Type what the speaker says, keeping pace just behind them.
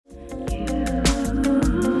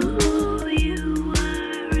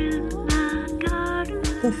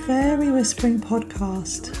Whispering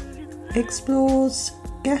podcast explores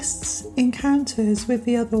guests' encounters with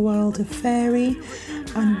the other world of fairy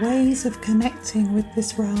and ways of connecting with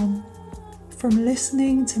this realm. From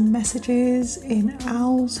listening to messages in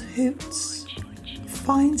owls' hoots,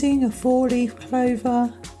 finding a four-leaf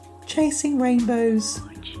clover, chasing rainbows,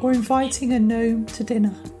 or inviting a gnome to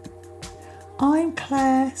dinner. I'm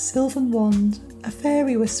Claire Sylvan Wand, a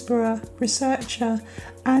fairy whisperer, researcher,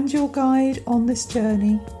 and your guide on this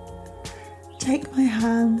journey. Take my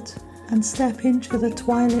hand and step into the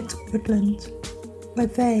twilit woodland, where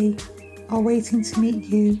they are waiting to meet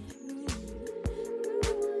you.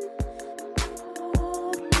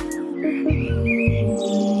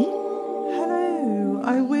 Hello,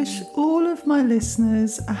 I wish all of my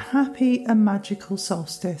listeners a happy and magical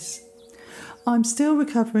solstice. I'm still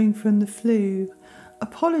recovering from the flu.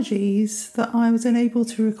 Apologies that I was unable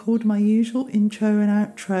to record my usual intro and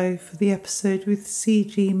outro for the episode with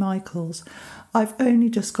C.G. Michaels. I've only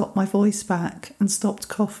just got my voice back and stopped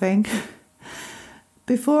coughing.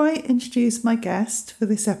 Before I introduce my guest for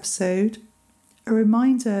this episode, a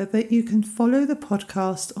reminder that you can follow the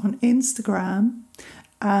podcast on Instagram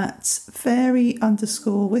at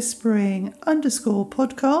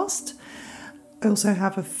fairy_whispering_podcast. I also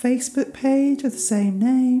have a Facebook page of the same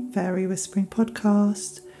name, Fairy Whispering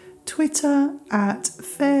Podcast, Twitter at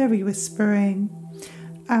Fairy Whispering,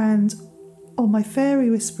 and on my Fairy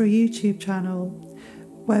Whisperer YouTube channel,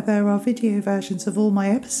 where there are video versions of all my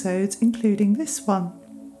episodes, including this one.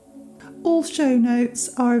 All show notes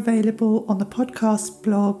are available on the podcast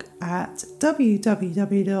blog at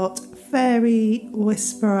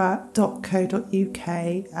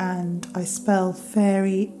www.fairywhisperer.co.uk, and I spell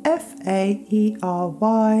fairy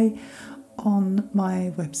F-A-E-R-Y on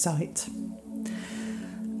my website.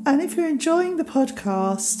 And if you're enjoying the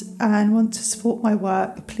podcast and want to support my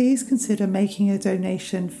work, please consider making a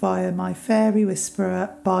donation via my Fairy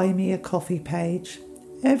Whisperer Buy Me a Coffee page.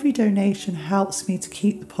 Every donation helps me to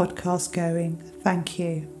keep the podcast going. Thank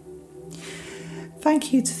you.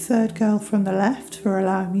 Thank you to Third Girl from the Left for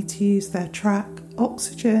allowing me to use their track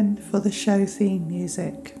Oxygen for the show theme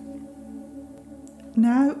music.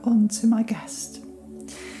 Now on to my guest.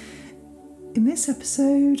 In this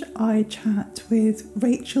episode, I chat with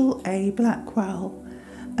Rachel A Blackwell,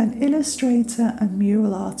 an illustrator and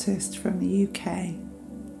mural artist from the UK.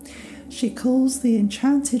 She calls the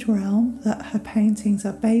enchanted realm that her paintings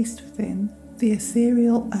are based within the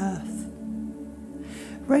Ethereal Earth.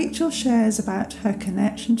 Rachel shares about her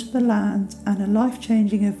connection to the land and a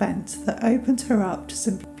life-changing event that opened her up to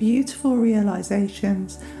some beautiful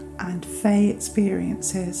realizations and fae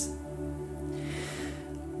experiences.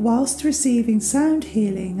 Whilst receiving sound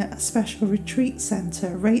healing at a special retreat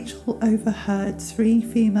centre, Rachel overheard 3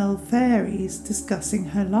 female fairies discussing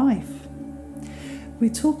her life. We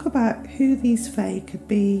talk about who these fae could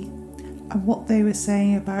be and what they were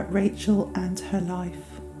saying about Rachel and her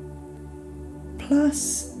life.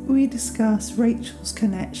 Plus, we discuss Rachel's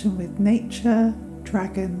connection with nature,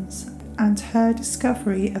 dragons, and her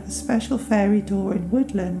discovery of a special fairy door in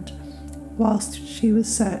Woodland whilst she was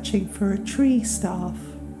searching for a tree staff.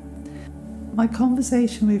 My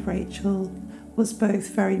conversation with Rachel was both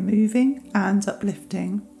very moving and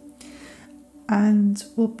uplifting, and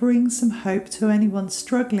will bring some hope to anyone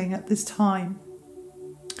struggling at this time.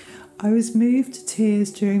 I was moved to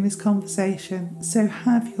tears during this conversation, so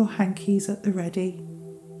have your hankies at the ready.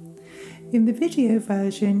 In the video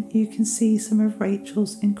version, you can see some of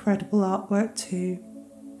Rachel's incredible artwork too.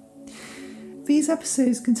 These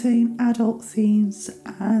episodes contain adult themes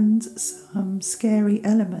and some scary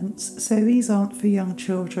elements, so these aren't for young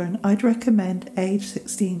children. I'd recommend age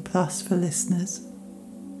 16 plus for listeners.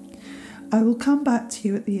 I will come back to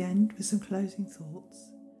you at the end with some closing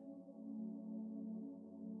thoughts.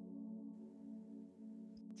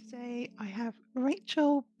 Today I have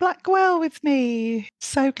Rachel Blackwell with me.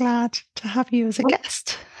 So glad to have you as a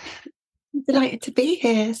guest. I'm delighted to be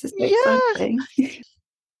here. This is so exciting.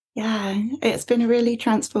 Yeah, it's been a really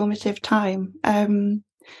transformative time.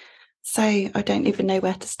 So I don't even know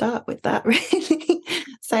where to start with that, really.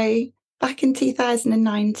 So back in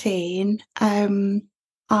 2019, how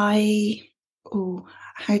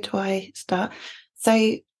do I start?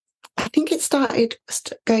 So I think it started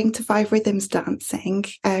going to 5 rhythms dancing,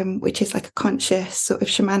 which is like a conscious sort of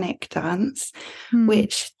shamanic dance,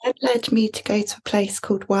 which then led me to go to a place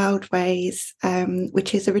called Wild Ways,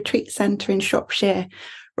 which is a retreat centre in Shropshire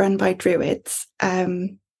run by Druids.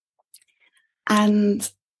 I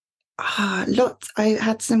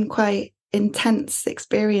had some quite intense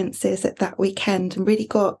experiences at that weekend and really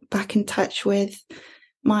got back in touch with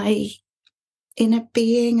my inner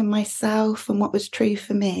being and myself and what was true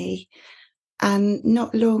for me. And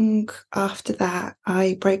not long after that,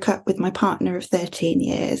 I broke up with my partner of 13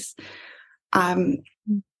 years,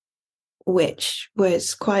 which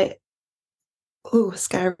was quite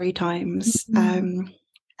scary times. And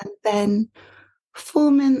then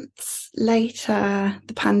 4 months later,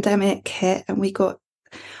 the pandemic hit, and we got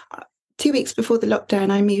 2 weeks before the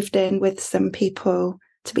lockdown, I moved in with some people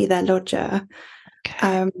to be their lodger.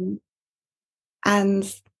 Okay.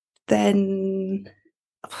 And then,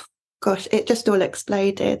 it just all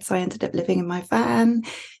exploded. So I ended up living in my van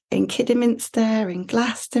in Kidderminster, in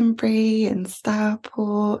Glastonbury, in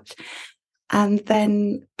Stourport, and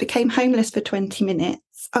then became homeless for 20 minutes.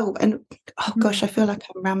 I feel like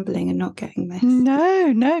I'm rambling and not getting this.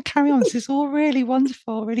 No, carry on. This is all really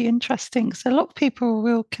wonderful, really interesting. So a lot of people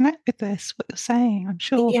will connect with this, what you're saying, I'm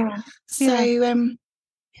sure. Yeah. So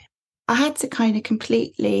I had to kind of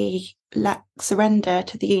completely surrender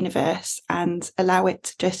to the universe and allow it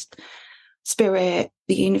to just spirit,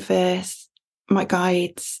 the universe, my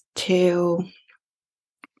guides, to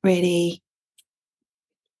really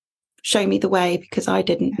show me the way, because I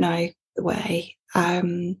didn't know the way.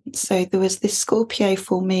 So there was this Scorpio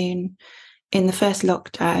full moon in the first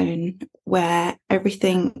lockdown where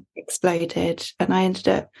everything exploded, and I ended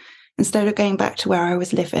up, instead of going back to where I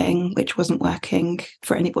was living, which wasn't working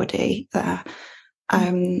for anybody there, I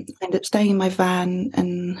ended up staying in my van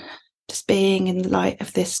and just being in the light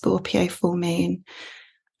of this Scorpio full moon.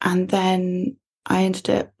 And then I ended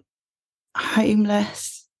up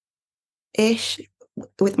homeless-ish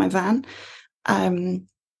with my van. And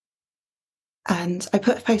I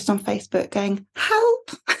put a post on Facebook going,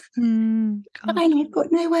 "Help! I've got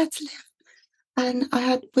nowhere to live." And I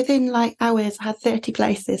had, within like hours, I had 30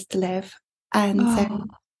 places to live. And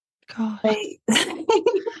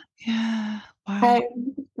yeah, wow.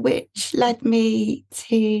 Which led me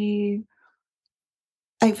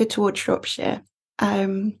over towards Shropshire.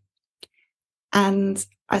 And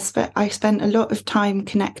I spent a lot of time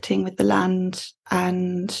connecting with the land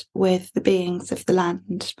and with the beings of the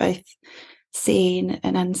land, both seen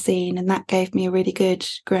and unseen, and that gave me a really good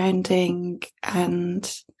grounding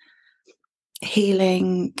and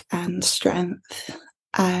healing and strength.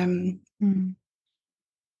 And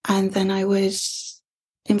then I was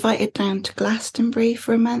invited down to Glastonbury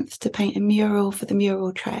for a month to paint a mural for the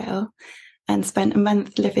mural trail, and spent a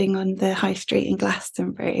month living on the high street in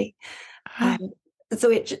Glastonbury. So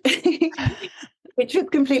which was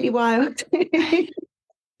completely wild.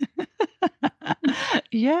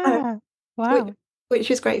 Yeah. Wow. Which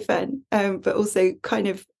was great fun. But also kind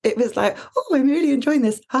of, it was like, oh, I'm really enjoying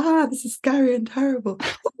this. This is scary and terrible.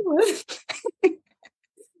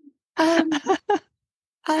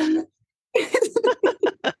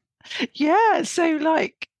 Yeah, so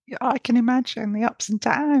like I can imagine the ups and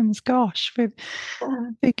downs, gosh, with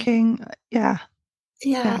thinking,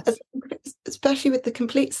 especially with the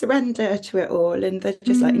complete surrender to it all, and they're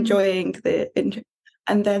just like enjoying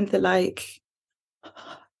and then the like,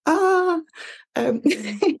 so,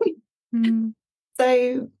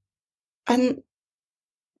 and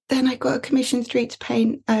then I got a commission street to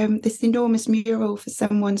paint this enormous mural for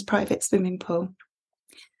someone's private swimming pool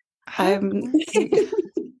in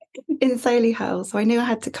Solihull. So I knew I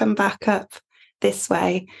had to come back up this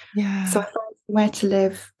way. Yeah. So I found somewhere to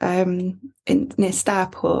live near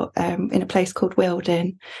Stourport, in a place called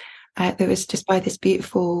Wilden. That was just by this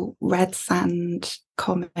beautiful red sand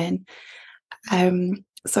common.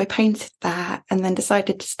 So I painted that, and then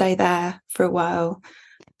decided to stay there for a while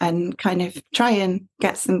and kind of try and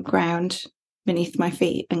get some ground beneath my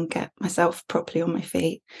feet and get myself properly on my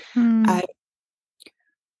feet.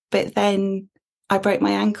 But then I broke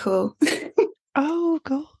my ankle. Oh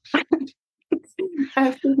gosh.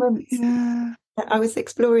 A few months. Yeah. I was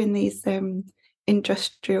exploring these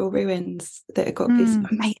industrial ruins that have got these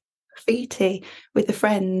amazing graffiti with a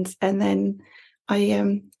friend, and then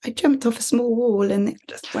I jumped off a small wall and it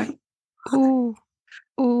just went. Oh.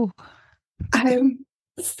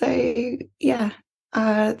 So yeah,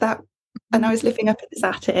 that, and I was living up at this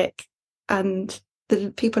attic, and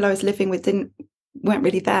the people I was living with weren't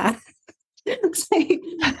really there. So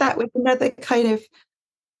that was another kind of,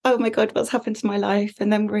 oh my God, what's happened to my life?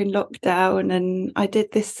 And then we're in lockdown, and I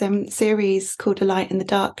did this series called A Light in the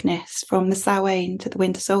Darkness, from the Samhain to the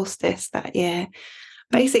winter solstice that year,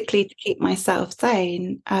 basically to keep myself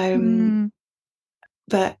sane.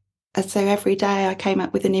 But so every day I came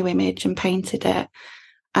up with a new image and painted it,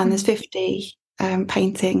 and there's 50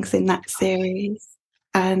 paintings in that series,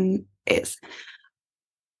 and it's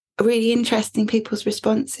really interesting people's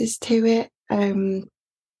responses to it.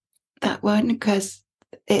 That one, because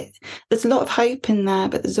there's a lot of hope in there,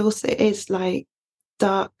 but there's also, it is like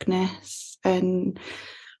darkness and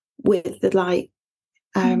with the light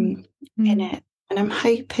in it. And I'm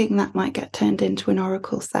hoping that might get turned into an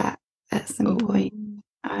oracle set at some point.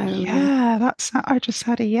 Yeah, I just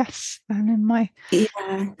had a yes then in my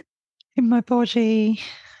body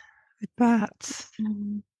with that.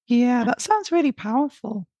 Yeah, that sounds really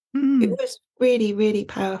powerful. It was really, really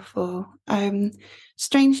powerful.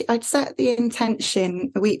 Strangely, I'd set the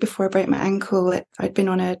intention a week before I broke my ankle. I'd been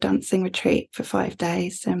on a dancing retreat for 5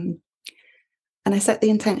 days, and I set the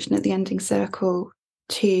intention at the ending circle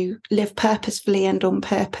to live purposefully and on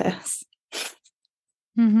purpose.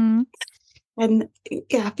 Mm-hmm. And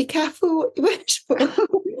yeah, be careful what you wish for,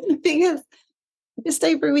 because just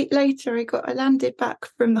over a week later, I landed back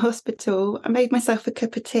from the hospital. I made myself a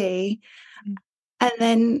cup of tea. And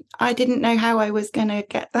then I didn't know how I was going to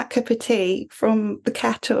get that cup of tea from the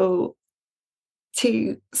kettle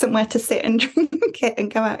to somewhere to sit and drink it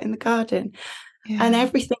and go out in the garden. Yeah. And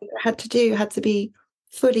everything that I had to do had to be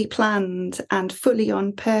fully planned and fully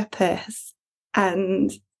on purpose.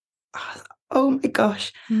 And oh my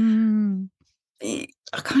gosh, I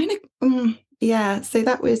kind of, yeah. So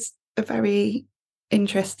that was a very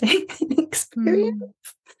interesting experience.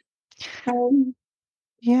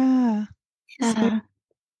 Yeah. So,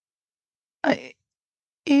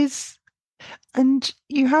 and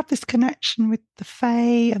you have this connection with the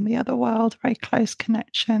Fae and the other world, very close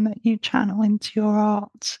connection that you channel into your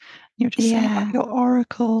art. You're just saying about your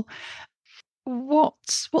oracle. What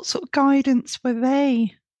sort of guidance were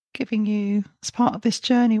they giving you as part of this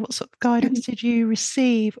journey? What sort of guidance did you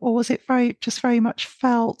receive, or was it very much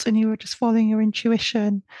felt, and you were just following your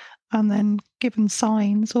intuition, and then given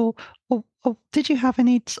signs, or did you have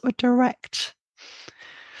any sort of direct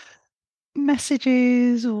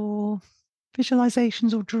messages or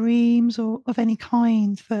visualizations or dreams or of any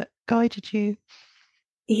kind that guided you?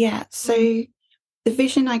 Yeah, so the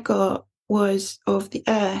vision I got was of the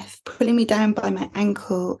earth pulling me down by my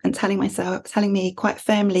ankle and telling me quite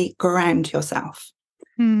firmly, ground yourself.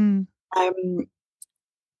 And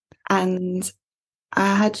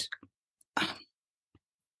I had,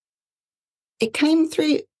 it came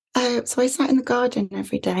through, so I sat in the garden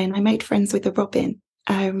every day and I made friends with a robin,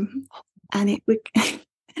 and it would,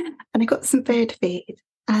 and I got some bird feed.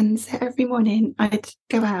 And so every morning I'd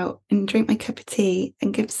go out and drink my cup of tea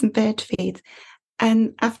and give some bird feed.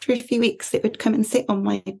 And after a few weeks, it would come and sit on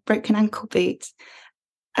my broken ankle boot.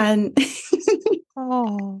 And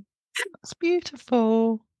oh, that's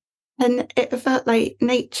beautiful. And it felt like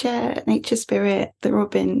nature spirit, the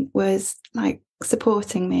robin, was like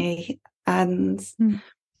supporting me. And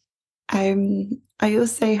I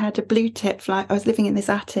also had a blue tit fly. I was living in this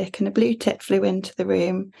attic and a blue tit flew into the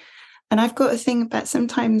room. And I've got a thing about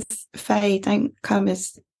sometimes fae don't come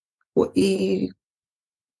as what they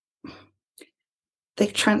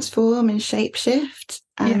transform and shapeshift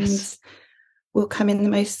and will come in the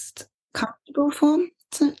most comfortable form.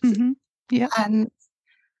 Yeah. And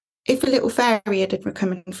if a little fairy had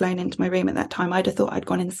come and flown into my room at that time, I'd have thought I'd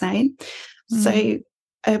gone insane. So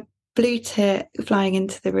a blue tit flying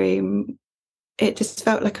into the room, it just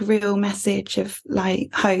felt like a real message of like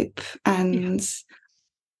hope and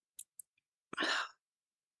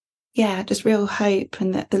just real hope,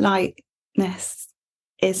 and that the lightness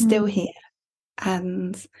is still here,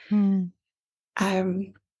 and you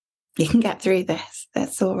can get through this.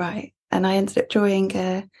 That's all right. And I ended up drawing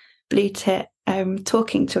a blue tit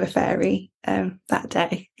talking to a fairy that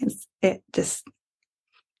day. It just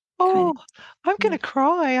I'm going to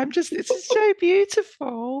cry. This is so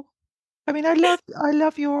beautiful. I mean, I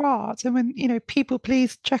love your art, and when people,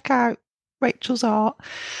 please check out Rachel's art.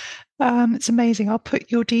 It's amazing. I'll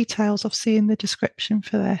put your details, obviously, in the description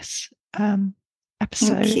for this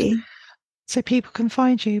episode, so people can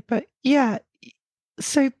find you. But yeah,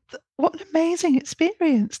 so what an amazing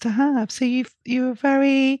experience to have. So you were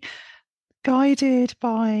very guided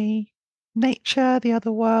by nature, the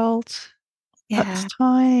other world at this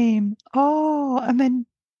time. And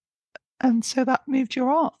so that moved your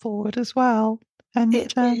art forward as well. And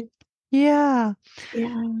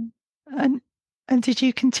and did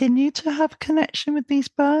you continue to have connection with these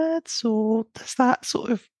birds, or has that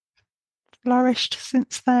sort of flourished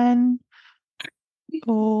since then,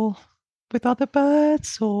 or with other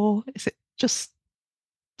birds, or is it just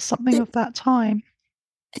something of that time?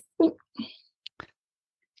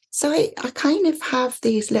 So I kind of have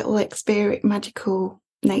these little magical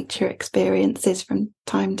nature experiences from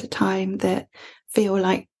time to time that feel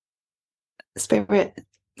like spirit,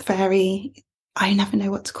 fairy, I never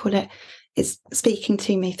know what to call it, is speaking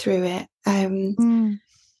to me through it.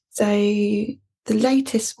 So the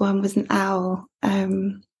latest one was an owl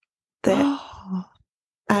that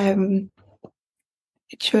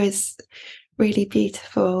which was really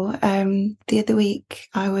beautiful. The other week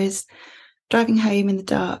I was driving home in the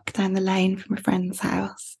dark down the lane from a friend's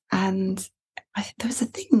house, and there was a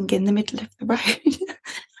thing in the middle of the road.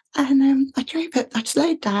 And I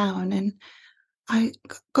slowed down, and I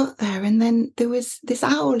got there, and then there was this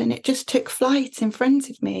owl, and it just took flight in front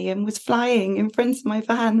of me and was flying in front of my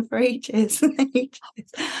van for ages and ages.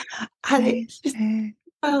 And it just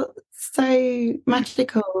felt so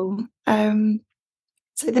magical.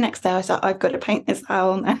 So the next day I was like, I've got to paint this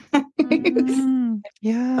owl now.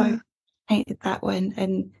 Yeah. I painted that one,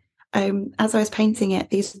 and as I was painting it,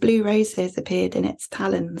 these blue roses appeared in its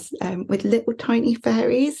talons with little tiny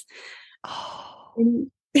fairies. Oh,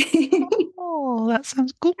 that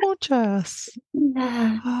sounds gorgeous.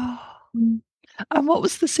 Yeah. Oh. And what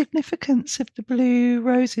was the significance of the blue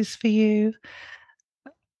roses for you?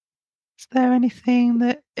 Is there anything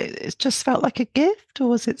that it just felt like a gift, or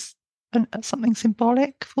was it something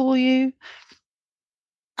symbolic for you?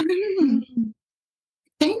 I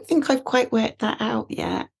don't think I've quite worked that out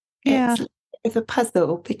yet. Yeah. It's a bit of a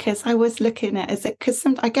puzzle, because I was looking at it because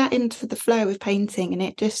I get into the flow of painting and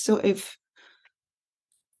it just sort of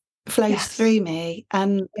flows through me,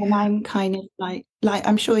 and I'm kind of like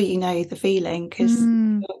I'm sure you know the feeling, because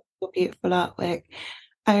your beautiful artwork,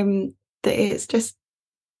 that it's just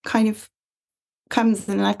kind of comes,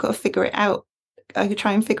 and I've got to figure it out. I could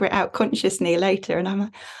try and figure it out consciously later, and I'm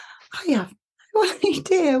like, I have no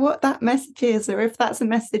idea what that message is, or if that's a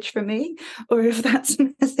message for me, or if that's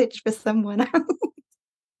a message for someone else.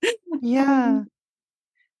 Yeah.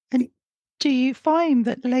 And do you find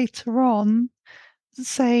that later on,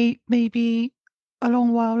 say maybe a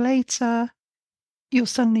long while later, you'll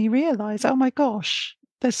suddenly realize, oh my gosh,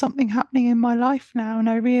 there's something happening in my life now, and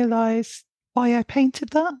I realize why I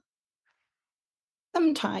painted that?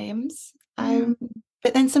 Sometimes.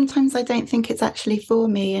 But then sometimes I don't think it's actually for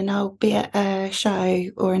me, and I'll be at a show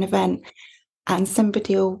or an event, and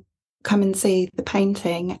somebody will come and see the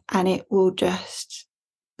painting, and it will just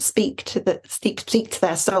speak to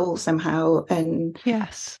their soul somehow, and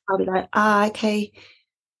Yes. I'll be like, okay,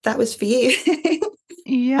 that was for you.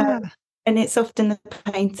 Yeah. And it's often the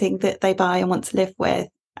painting that they buy and want to live with.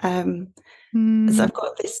 So I've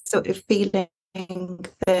got this sort of feeling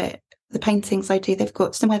that the paintings I do, they've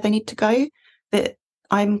got somewhere they need to go, that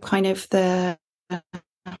I'm kind of I don't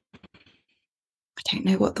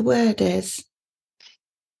know what the word is.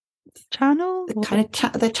 Channel?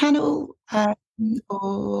 The channel,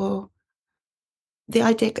 or the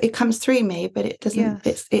idea, it comes through me, but it doesn't,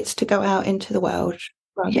 it's to go out into the world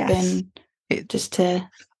rather than just to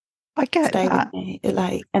I get stay that. with me.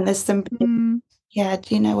 And there's somebody, do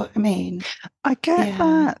you know what I mean? I get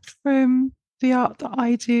that from the art that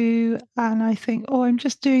I do, and I think, oh, I'm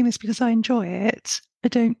just doing this because I enjoy it. I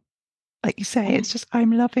don't, like you say, it's just I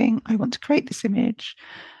want to create this image.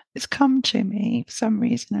 It's come to me for some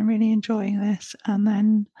reason. I'm really enjoying this, and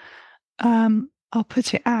then I'll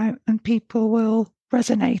put it out, and people will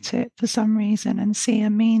resonate it for some reason and see a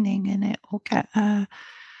meaning in it, or get a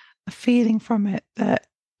feeling from it that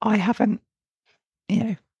I haven't,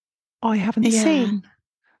 seen.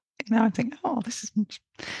 I think, oh, this is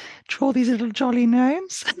draw these little jolly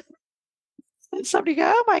gnomes. And somebody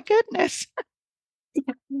go, oh my goodness.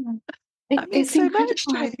 That means It's so much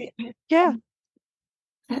to me. Yeah.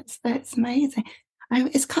 That's amazing. I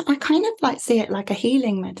kind of like see it like a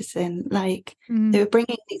healing medicine. Like they were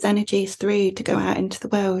bringing these energies through to go out into the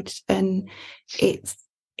world, and it's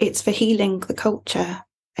for healing the culture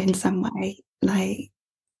in some way. Like,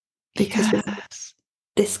 because we're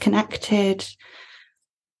disconnected.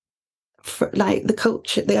 Like the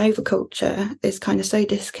culture, the overculture is kind of so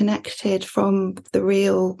disconnected from the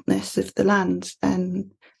realness of the land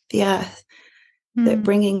and the earth, that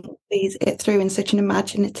bringing it through in such an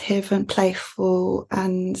imaginative and playful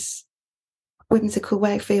and whimsical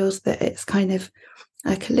way feels that it's kind of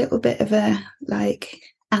like a little bit of a like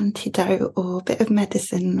antidote or a bit of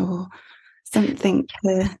medicine or something.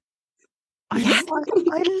 I love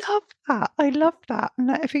that. I love that.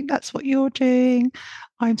 And I think that's what you're doing.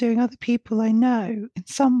 I'm doing, other people I know in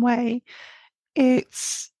some way.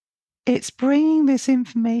 It's bringing this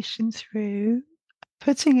information through,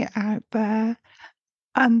 putting it out there,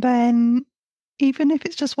 and then even if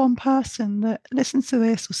it's just one person that listens to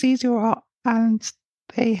this or sees your art and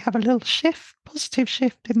they have a little positive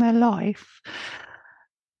shift in their life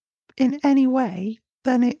in any way,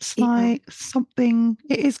 then it's like something,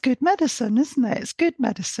 it is good medicine, isn't it? It's good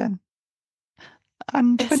medicine.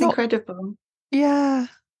 And it's incredible. Yeah,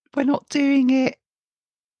 we're not doing it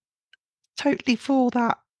totally for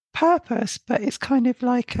that purpose, but it's kind of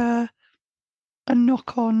like a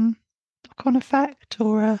knock-on effect,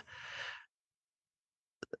 or a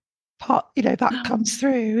part, that comes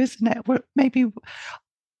through, isn't it? Maybe,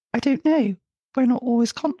 I don't know, we're not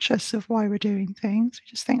always conscious of why we're doing things. We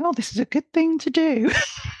just think, oh, this is a good thing to do.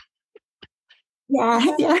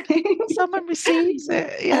 Yeah. Someone receives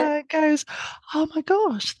it, goes, oh my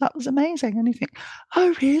gosh, that was amazing. And you think,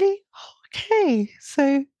 oh, really? Oh, okay.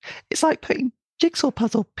 So it's like putting jigsaw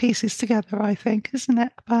puzzle pieces together, I think, isn't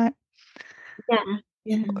it? About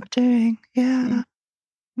Yeah. what we're doing. Yeah.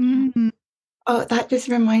 Mm. Oh, that just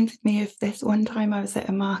reminded me of this one time I was at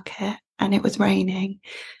a market and it was raining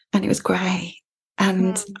and it was grey.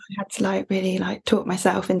 And I had to really talk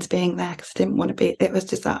myself into being there because I didn't want to be. It was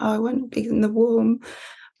just like, oh, I want to be in the warm.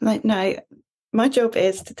 Like, no, my job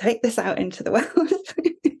is to take this out into the world.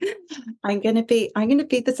 I'm gonna be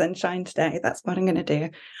the sunshine today. That's what I'm gonna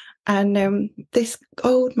do. And this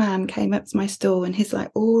old man came up to my stall and his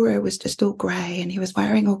aura was just all grey and he was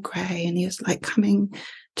wearing all grey and he was coming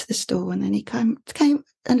to the stall, and then he came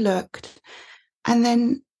and looked, and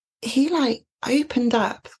then he opened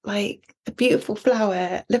up a beautiful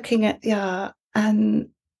flower looking at the art, and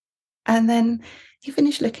then he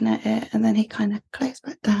finished looking at it and then he kind of closed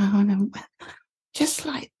back down and went, just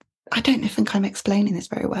I don't think I'm explaining this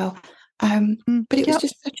very well, but it was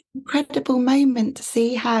just such an incredible moment to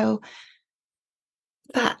see how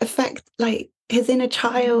that effect, his inner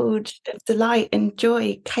child of delight and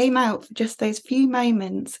joy came out for just those few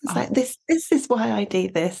moments. It's this is why I do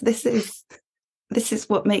this. This is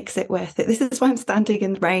what makes it worth it. This is why I'm standing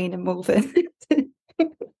in the rain and moving.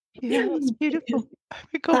 Yeah, that's beautiful. Oh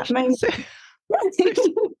my gosh. That moment.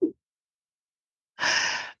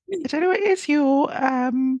 I don't know what it is,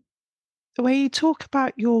 the way you talk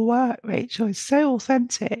about your work, Rachel, is so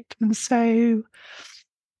authentic, and so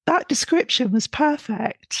that description was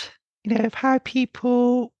perfect, of how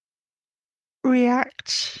people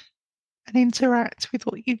react and interact with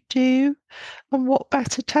what you do. And what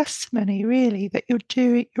better testimony, really, that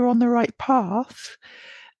you're on the right path,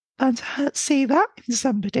 and to see that in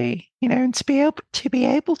somebody, and to be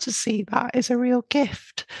able to see that is a real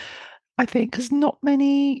gift, I think, because not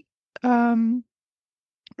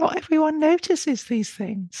everyone notices these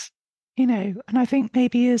things, and I think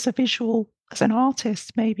maybe as an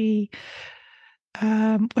artist, maybe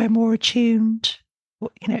we're more attuned,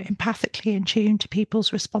 empathically in tune to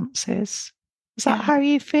people's responses. Is that how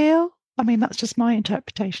you feel? I mean, that's just my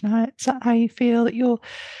interpretation. Is that how you feel, that you're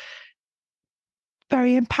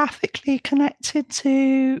very empathically connected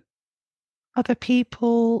to other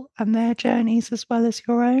people and their journeys as well as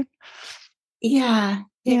your own? Yeah.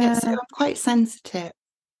 So I'm quite sensitive,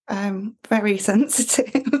 very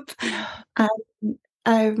sensitive.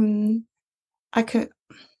 I could,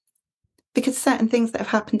 because certain things that have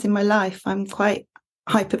happened in my life, I'm quite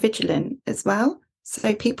hypervigilant as well.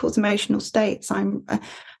 So people's emotional states, and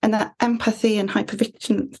that empathy and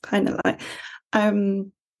hypervigilance kind of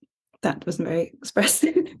that wasn't very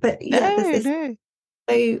expressive, but there's this. No.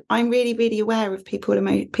 So I'm really, really aware of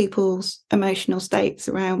people's emotional states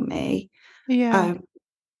around me. Yeah.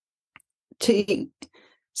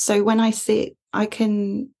 So when I see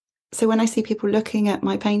people looking at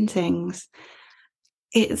my paintings,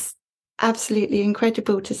 it's absolutely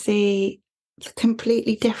incredible to see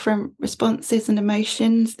completely different responses and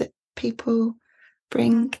emotions that people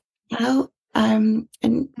bring out. And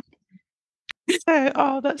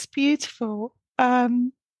so, that's beautiful.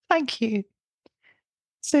 Thank you.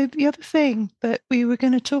 So the other thing that we were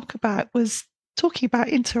going to talk about was talking about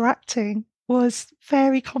interacting, was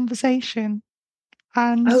fairy conversation.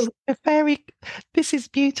 And a fairy, this is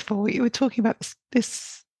beautiful. You were talking about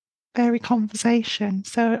this fairy conversation.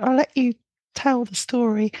 So I'll let you tell the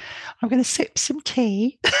story. I'm going to sip some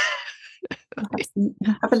tea.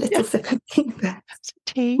 have a little sip of tea there.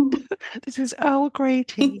 Tea. This is Earl Grey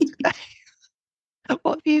tea.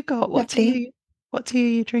 What have you got? What tea are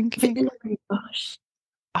you drinking? Vanilla rhubarbe.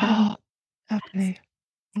 Oh, lovely.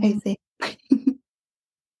 Cozy.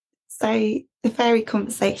 So the fairy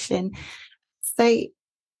conversation. So,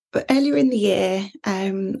 but earlier in the year,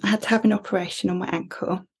 I had to have an operation on my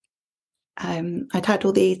ankle. I'd had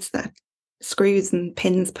all these screws and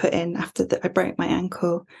pins put in after that I broke my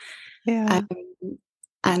ankle. Yeah.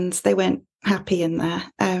 And they weren't happy in there.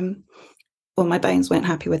 Or my bones weren't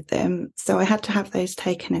happy with them. So I had to have those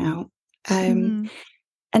taken out. And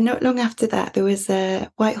not long after that, there was a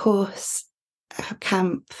White Horse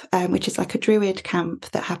camp, which is like a druid camp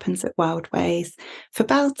that happens at Wild Ways for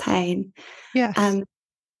Beltane. Yes. And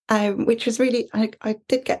which was really, I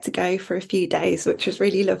did get to go for a few days, which was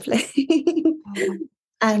really lovely.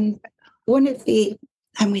 And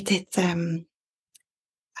and we did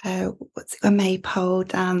a maypole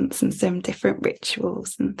dance and some different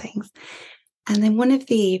rituals and things. And then one of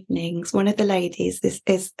the evenings, one of the ladies, this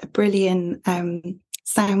is a brilliant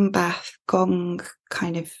sound bath gong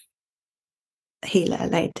kind of healer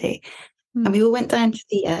lady. And we all went down to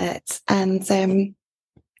the yurt and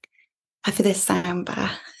for this sound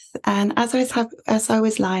bath. And as I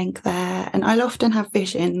was lying there, and I'll often have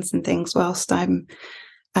visions and things whilst I'm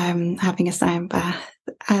having a sound bath,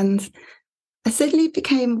 and I suddenly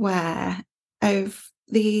became aware of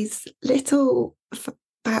these little,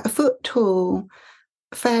 about a foot tall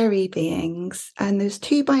fairy beings, and there's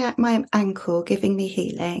two by my ankle giving me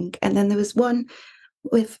healing, and then there was one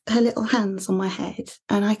with her little hands on my head,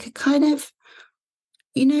 and I could kind of,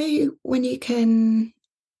 when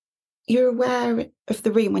you're aware of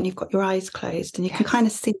the room when you've got your eyes closed and you can kind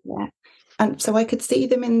of see it, and so I could see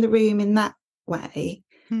them in the room in that way.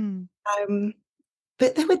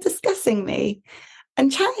 But they were discussing me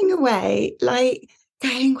and chatting away, like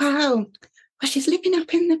going, wow, she's living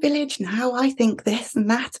up in the village now. I think this and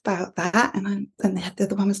that about that. And the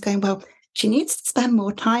other one was going, well, she needs to spend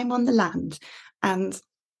more time on the land. And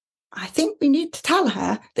I think we need to tell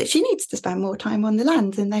her that she needs to spend more time on the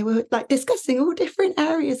land. And they were like discussing all different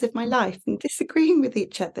areas of my life and disagreeing with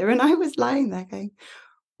each other. And I was lying there going,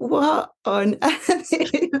 what on earth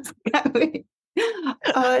is going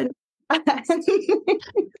on?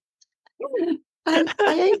 And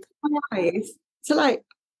I opened my eyes to like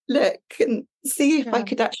look and see if I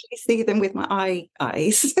could actually see them with my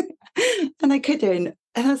eyes. And I couldn't.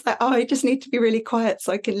 And I was like, I just need to be really quiet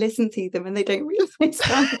so I can listen to them and they don't realise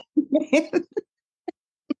I'm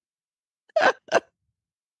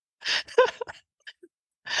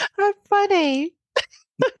How funny.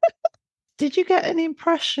 Did you get an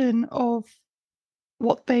impression of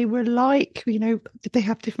what they were like? Did they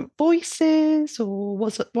have different voices, or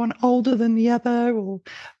was it one older than the other, or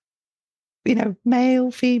male,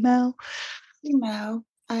 female? Female.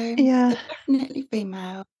 They're definitely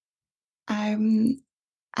female. And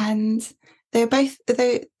they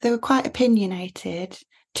were quite opinionated.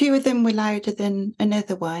 Two of them were louder than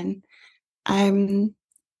another one. And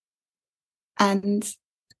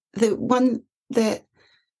the one that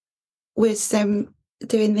was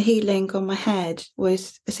doing the healing on my head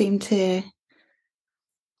seemed to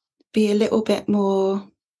be a little bit more,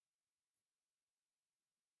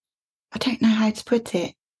 I don't know how to put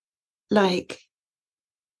it, like,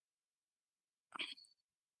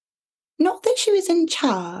 not that she was in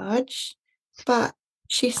charge, but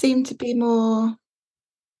she seemed to be more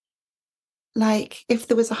like, if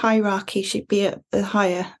there was a hierarchy, she'd be at the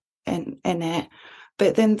higher in it.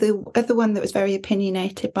 But then the other one that was very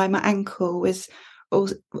opinionated by my ankle was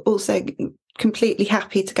also completely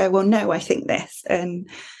happy to go, well, no, I think this. And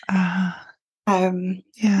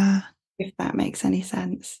if that makes any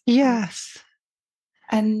sense. Yes.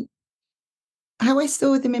 And how I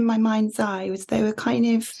saw them in my mind's eye was they were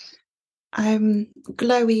kind of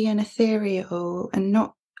glowy and ethereal and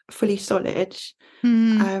not fully solid,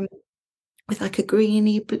 with like a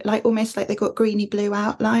greeny, like almost like they got greeny blue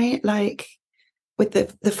outline, like with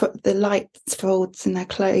the light folds in their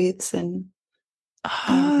clothes. And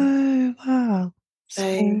wow. So,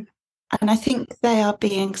 and I think they are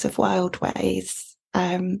beings of wild ways,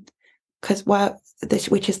 because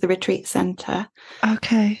which is the retreat centre.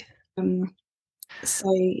 Okay.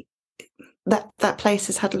 So that place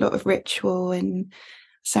has had a lot of ritual and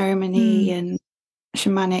ceremony and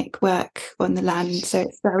shamanic work on the land, so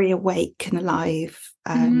it's very awake and alive.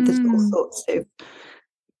 There's all sorts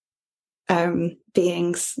of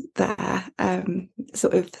beings there,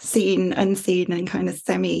 sort of seen, unseen, and kind of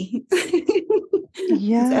semi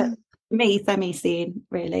semi-seen,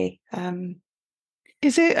 really.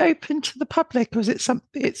 Is it open to the public, or is it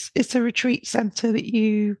it's a retreat centre that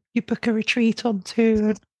you book a retreat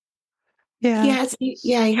onto? You have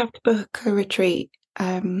to book a retreat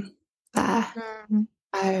there.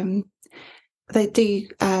 They do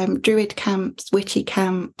druid camps, witchy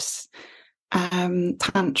camps,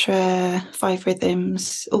 tantra, 5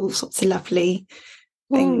 rhythms, all sorts of lovely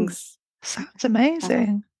things. Sounds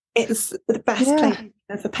amazing. It's the best place I've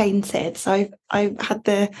ever painted. So I've had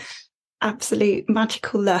the absolute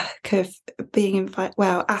magical luck of being invited,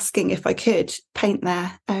 asking if I could paint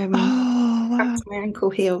there. My ankle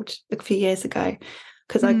healed a few years ago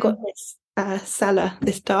because I got this cellar,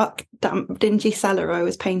 this dark, damp, dingy cellar I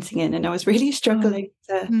was painting in, and I was really struggling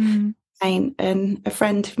to paint. And a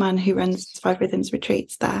friend of mine who runs 5 Rhythms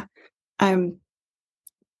retreats there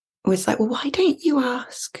was like, well, why don't you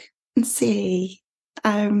ask and see?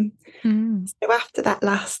 So after that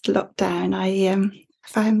last lockdown, I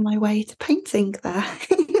found my way to painting there.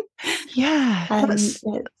 Yeah,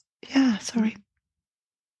 sorry.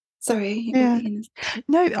 Sorry. Yeah.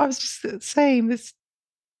 No, I was just saying this.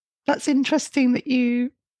 That's interesting that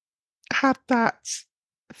you had that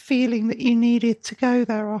feeling that you needed to go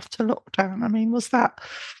there after lockdown. I mean, was that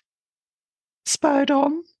spurred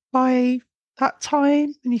on by that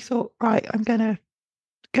time and you thought, right, I'm going to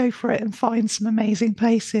go for it and find some amazing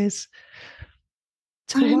places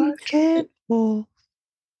to work in? Or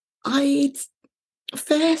I'd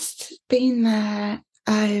first been there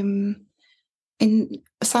in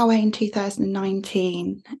Salway in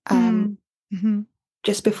 2019,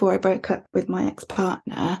 just before I broke up with my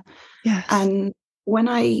ex-partner. Yes. And when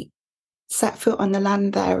I set foot on the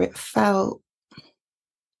land there, it felt,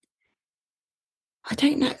 I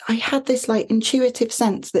don't know, I had this like intuitive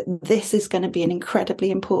sense that this is going to be an incredibly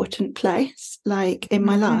important place, like in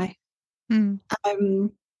my life. And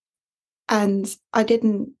I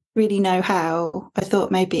didn't really know how. I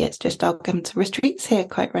thought maybe it's just I'll come to retreats here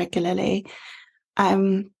quite regularly.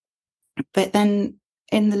 But then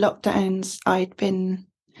in the lockdowns, I'd been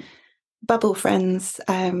bubble friends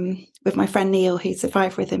with my friend Neil, who's a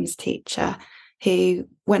Five Rhythms teacher, who,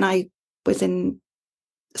 when I was in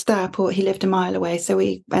Starport, he lived a mile away. So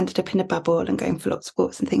we ended up in a bubble and going for lots of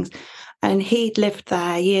walks and things. And he'd lived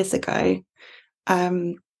there years ago.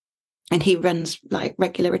 And he runs like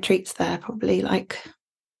regular retreats there, probably like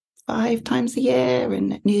 5 times a year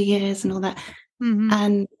and New Year's and all that.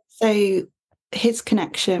 And so his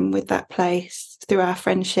connection with that place, through our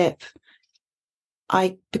friendship,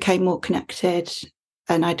 I became more connected,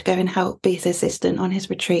 and I'd go and help be his assistant on his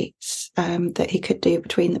retreats that he could do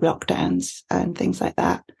between the lockdowns and things like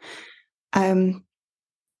that. And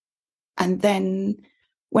then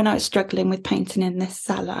when I was struggling with painting in this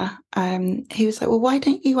cellar, he was like, well, why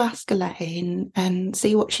don't you ask Elaine and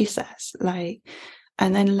see what she says? Like,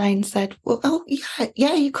 and then Elaine said, well, oh,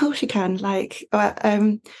 yeah, of course you can. Like,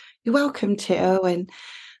 you're welcome to. And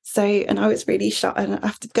so, and I was really shocked. And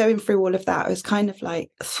after going through all of that, I was kind of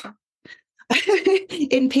like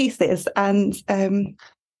in pieces and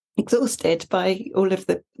exhausted by all of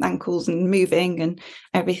the ankles and moving and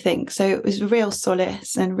everything. So it was real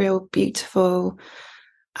solace and real beautiful,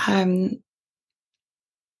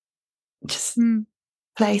 just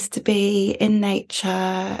place to be in nature.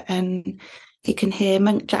 And you can hear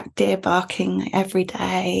muntjac deer barking every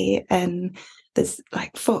day, and there's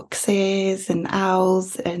like foxes and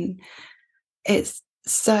owls, and it's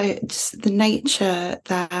so just the nature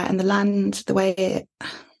there and the land, the way it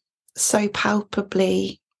so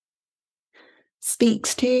palpably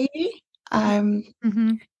speaks to you. And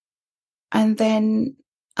then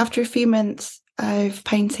after a few months of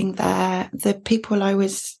painting there, the people I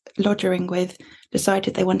was lodgering with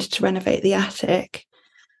decided they wanted to renovate the attic.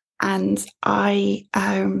 And I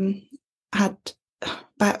had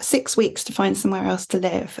about 6 weeks to find somewhere else to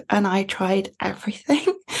live. And I tried everything.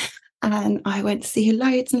 And I went to see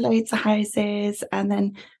loads and loads of houses. And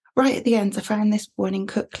then right at the end, I found this one in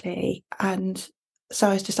Cookley. And so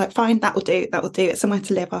I was just like, fine, that will do. It's somewhere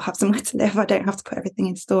to live. I'll have somewhere to live. I don't have to put everything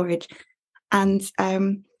in storage. And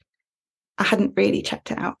I hadn't really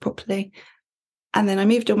checked it out properly. And then I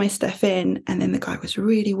moved all my stuff in, and then the guy was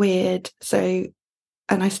really weird. So,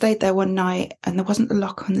 and I stayed there one night and there wasn't a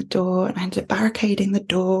lock on the door, and I ended up barricading the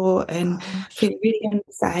door and feeling really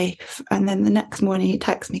unsafe. And then the next morning he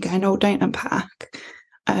texted me going, oh, don't unpack.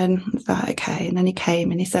 And I was like, okay. And then he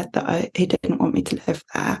came and he said that he didn't want me to live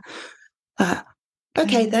there.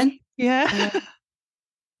 Okay, then. Yeah.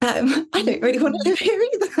 I don't really want to live here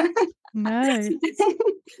either. No.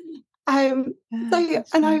 So,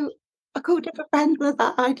 and I called up a friend with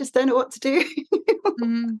that. I just don't know what to do.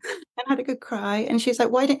 And had a good cry. And she was like,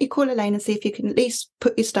 why don't you call Elaine and see if you can at least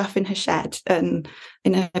put your stuff in her shed and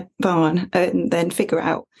in a barn and then figure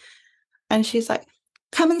out. And she's like,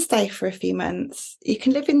 come and stay for a few months. You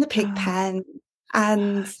can live in the pig pen.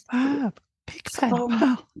 And pig pen.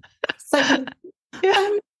 Wow. So,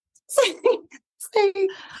 so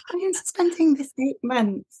I'm spending this 8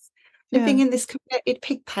 months living in this converted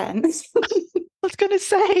pig pen. I was going to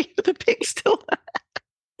say, the pig's still there.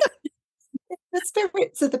 The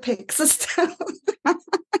spirits of the pigs are still there.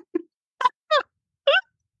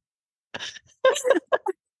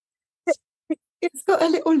 It's got a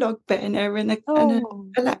little log burner and an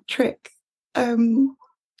electric,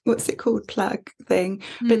 what's it called, plug thing.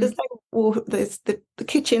 But there's no water. There's the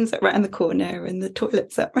kitchen's around the corner and the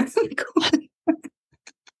toilet's around the corner.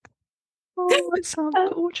 Oh, it sounds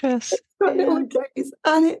gorgeous. It's got little days,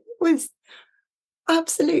 and it was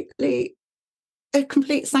absolutely a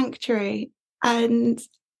complete sanctuary. And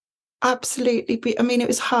absolutely. I mean, it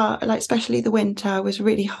was hard, like especially the winter was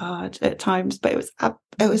really hard at times, but it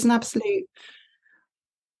was an absolute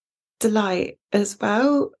delight as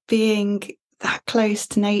well, being that close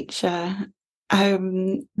to nature,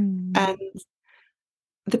 and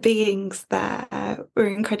the beings there were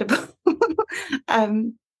incredible.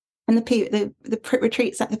 And the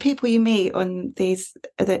retreats, like the people you meet on this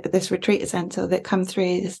retreat centre that come through,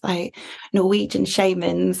 is like Norwegian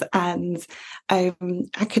shamans and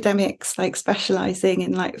academics like specialising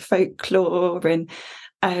in like folklore and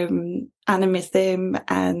animism,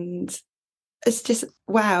 and it's just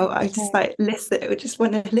wow. I just like listen. I just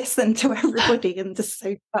want to listen to everybody and just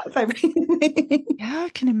soak up everything. Yeah, I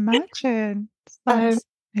can imagine.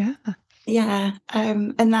 Yeah.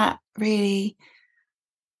 And that really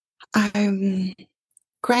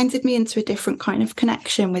grounded me into a different kind of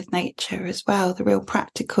connection with nature as well, the real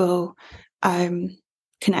practical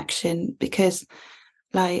connection, because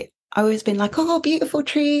like I always been like, oh, beautiful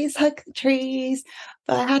trees, hug the trees,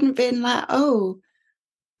 but I hadn't been like, oh,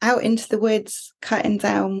 out into the woods cutting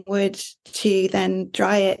down wood to then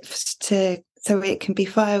dry it so it can be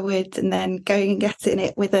firewood, and then going and getting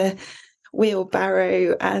it with a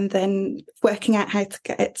wheelbarrow, and then working out how to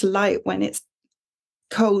get it to light when it's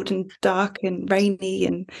cold and dark and rainy,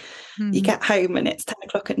 and you get home and it's 10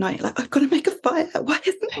 o'clock at night, like, I've got to make a fire. Why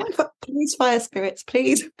isn't my fire? Please, fire spirits,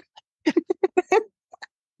 please.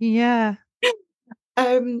 Yeah.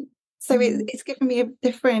 So it's given me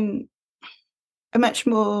a much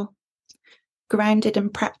more grounded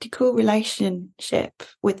and practical relationship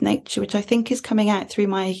with nature, which I think is coming out through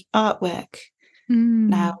my artwork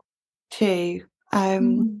now too.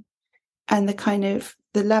 And the kind of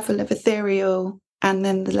the level of ethereal and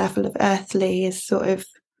then the level of earthly is sort of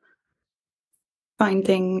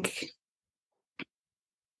finding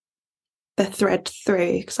the thread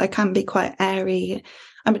through, because I can be quite airy.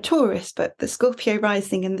 I'm a Taurus, but the Scorpio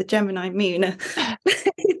rising and the Gemini moon are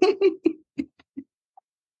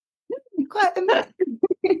quite amazing.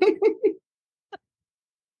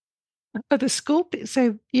 The Scorpio.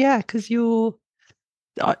 So yeah, because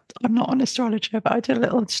I'm not an astrologer, but I did a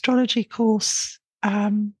little astrology course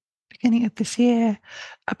beginning of this year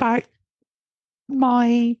about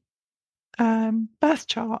my birth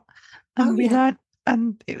chart, and we learned,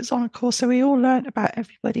 and it was on a course, so we all learned about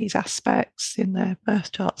everybody's aspects in their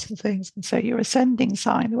birth charts and things. And so your ascending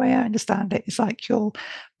sign, the way I understand it, is like your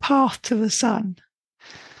path to the sun.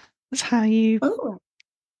 That's how your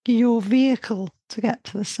vehicle to get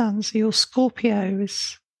to the sun. So your Scorpio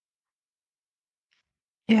is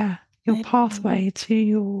your pathway to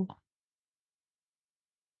your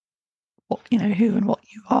who and what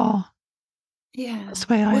you are. Yeah, that's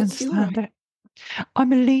the way I understand it.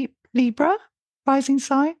 I'm a Libra rising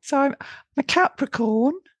sign, so I'm a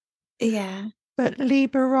Capricorn, but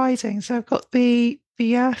Libra rising, so I've got the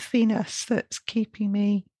earthiness that's keeping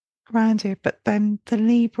me grounded, but then the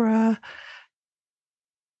Libra,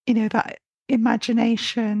 that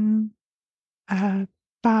imagination,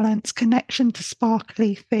 balance, connection to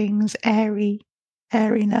sparkly things,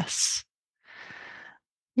 airiness.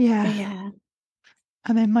 Yeah.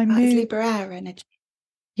 And then my moon, Libra air energy.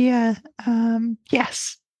 Yes. Yeah.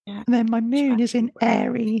 And then my moon is in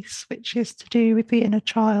Aries, which is to do with the inner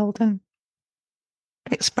child and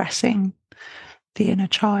expressing the inner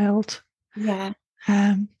child. Yeah.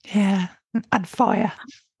 And fire.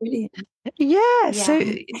 Brilliant. Yeah. So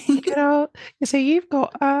so you've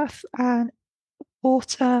got earth and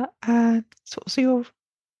water, and what's your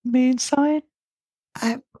moon sign?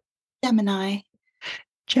 Gemini.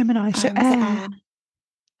 So air.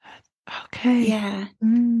 Okay. Yeah.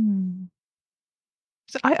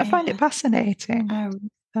 So I find it fascinating.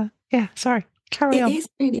 Sorry. Carry on. It is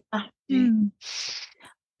really fascinating.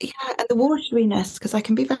 Yeah, and the wateriness, because I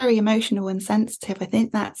can be very emotional and sensitive. I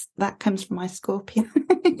think that comes from my Scorpio.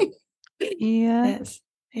 Yeah.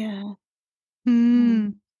 Yeah.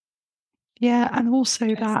 Yeah, and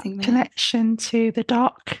also that connection to the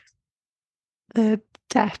dark, the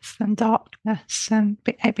depth and darkness, and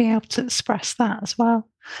being able to express that as well.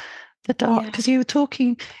 The dark, because you were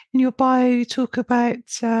talking in your bio, you talk about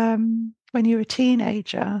when you were a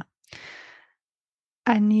teenager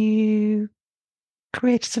and you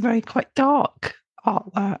created some very quite dark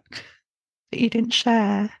artwork that you didn't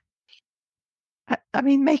share. I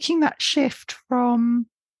mean, making that shift from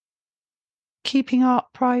keeping art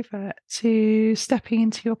private to stepping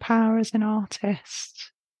into your power as an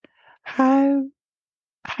artist,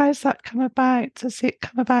 how's that come about? Does it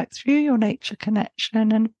come about through your nature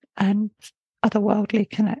connection and otherworldly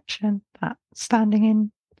connection, that standing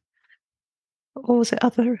in, or was it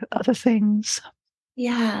other things?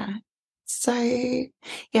 Yeah. So,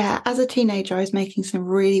 yeah, as a teenager, I was making some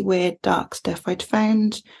really weird, dark stuff. I'd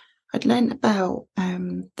learned about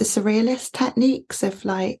the surrealist techniques of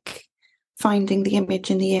like finding the image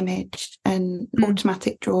in the image and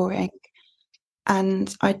automatic drawing.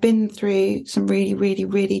 And I'd been through some really, really,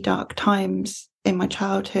 really dark times in my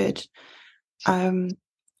childhood. And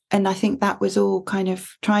I think that was all kind of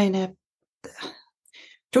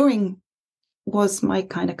drawing was my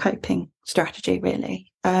kind of coping strategy,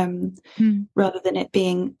 really. Rather than it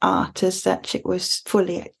being art as such, it was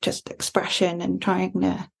fully just expression and trying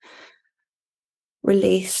to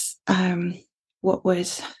release what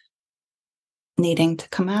was needing to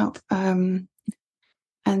come out. And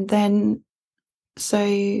then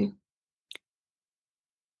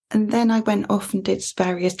I went off and did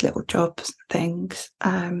various little jobs and things,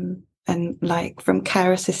 and like from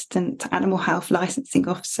care assistant to animal health licensing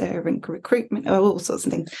officer and recruitment, all sorts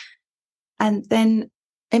of things. And then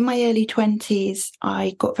in my early 20s,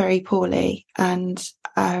 I got very poorly, and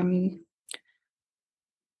the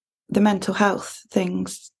mental health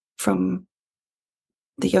things from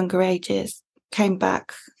the younger ages came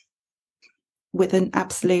back with an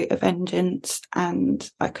absolute vengeance, and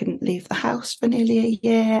I couldn't leave the house for nearly a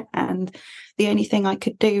year, and the only thing I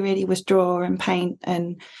could do really was draw and paint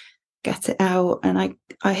and get it out, and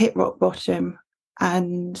I hit rock bottom.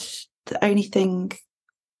 And the only thing,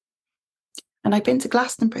 and I've been to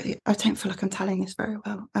Glastonbury. I don't feel like I'm telling this very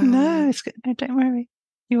well. No, it's good. No, don't worry.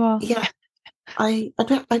 You are. Yeah,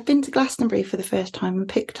 I've been to Glastonbury for the first time and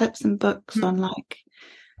picked up some books on like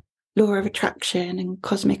law of attraction and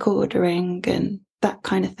cosmic ordering and that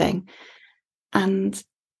kind of thing. And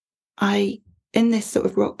in this sort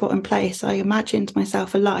of rock bottom place, I imagined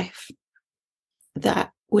myself a life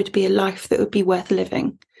that would be a life that would be worth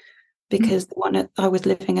living, because the one I was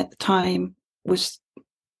living at the time was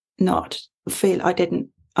not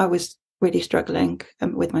I was really struggling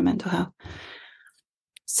with my mental health.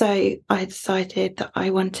 So I decided that I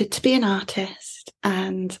wanted to be an artist,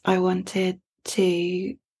 and I wanted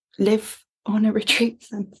to live on a retreat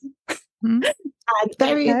centre. And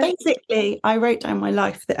basically, I wrote down my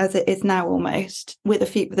life as it is now, almost, with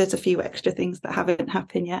there's a few extra things that haven't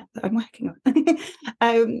happened yet that I'm working on.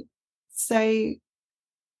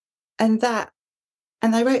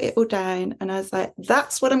 And I wrote it all down, and I was like,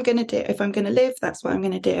 that's what I'm going to do. If I'm going to live, that's what I'm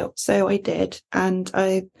going to do. So I did. And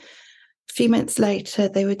a few months later,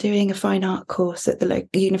 they were doing a fine art course at the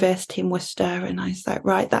local university in Worcester. And I was like,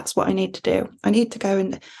 right, that's what I need to do. I need to go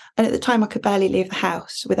and at the time I could barely leave the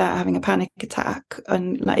house without having a panic attack.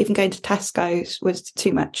 And like even going to Tesco's was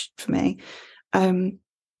too much for me.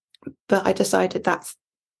 But I decided that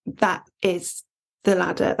is the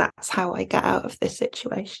ladder. That's how I get out of this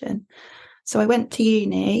situation. So I went to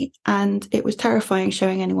uni, and it was terrifying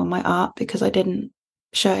showing anyone my art because I didn't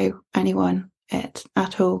show anyone it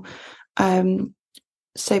at all.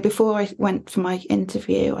 So before I went for my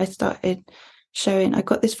interview, I started showing. I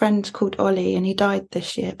got this friend called Ollie, and he died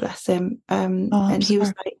this year, bless him. And he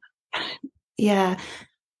was like, yeah,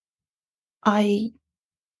 I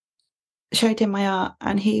showed him my art,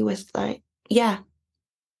 and he was like, yeah,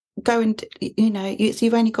 go and,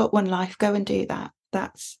 you've only got one life, go and do that.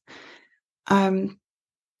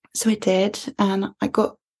 So I did, and I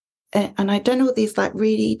got and I'd done all these like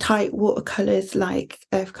really tight watercolors, like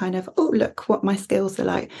of kind of, oh, look what my skills are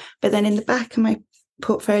like. But then in the back of my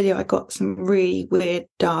portfolio, I got some really weird,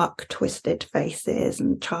 dark, twisted faces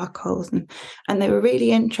and charcoals, and they were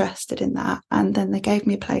really interested in that. And then they gave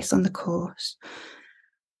me a place on the course.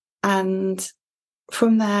 And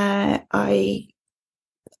from there,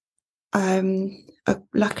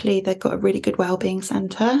 luckily they got a really good wellbeing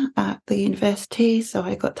centre at the university, so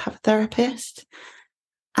I got to have a therapist,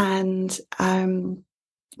 and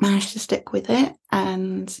managed to stick with it.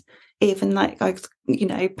 And even like I was,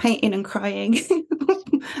 painting and crying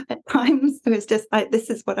at times. It was just like, this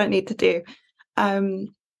is what I need to do.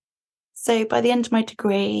 So by the end of my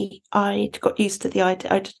degree, I got used to the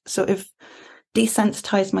idea. I'd sort of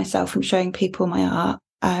desensitized myself from showing people my art,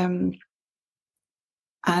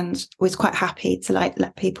 and was quite happy to like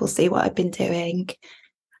let people see what I've been doing.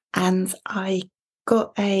 And I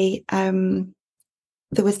got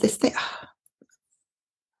there was this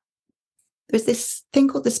thing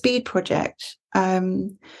called the Speed Project,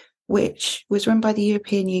 which was run by the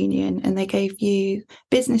European Union, and they gave you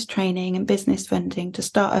business training and business funding to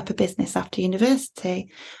start up a business after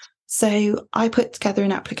university. So I put together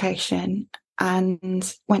an application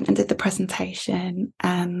and went and did the presentation,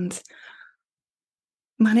 and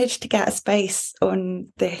managed to get a space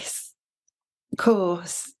on this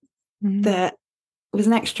course that was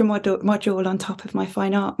an extra module on top of my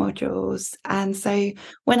fine art modules. And so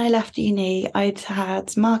when I left uni, I'd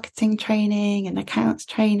had marketing training and accounts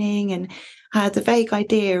training and had a vague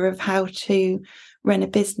idea of how to run a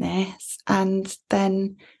business. And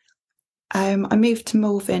then I moved to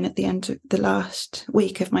Malvern at the end of the last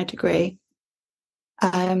week of my degree.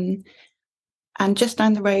 And just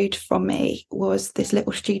down the road from me was this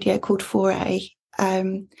little studio called 4A.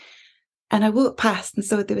 And I walked past and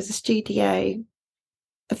saw there was a studio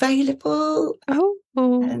available. Oh.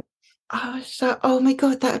 And I was like, oh my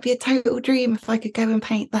God, that would be a total dream if I could go and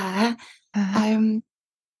paint there.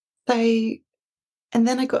 So, and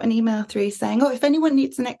then I got an email through saying, oh, if anyone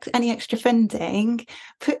needs any extra funding,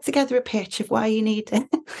 put together a pitch of why you need it.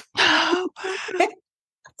 Oh, wow.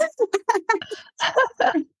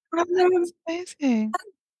 That's amazing.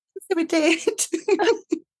 So we did.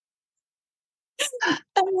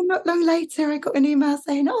 And not long later, I got an email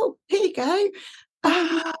saying, oh, here you go.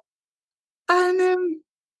 And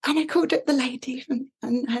I called up the lady,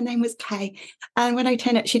 and her name was Kay. And when I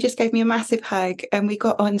turned up, she just gave me a massive hug, and we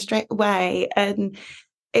got on straight away. And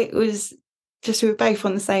it was just, we were both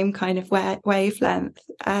on the same kind of wavelength.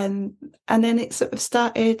 And then it sort of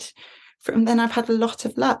started. From then, I've had a lot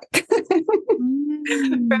of luck.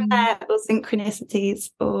 From there, or synchronicities,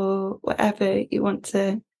 or whatever you want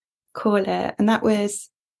to call it. And that was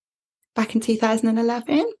back in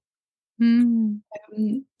 2011.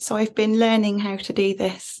 So I've been learning how to do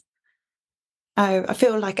this. I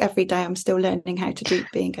feel like every day I'm still learning how to do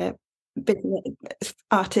being a business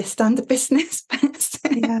artist and a business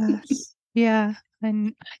person. Yes. Yeah.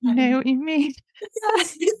 And I know what you mean. Yeah,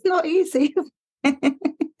 it's not easy.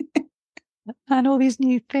 And all these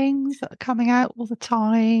new things that are coming out all the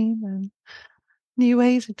time, and new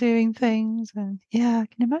ways of doing things. And yeah, I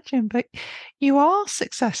can imagine. But you are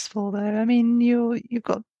successful, though. I mean, you've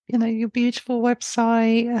got, your beautiful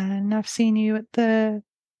website, and I've seen you at the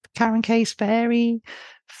Karen Case Fairy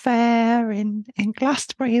Fair in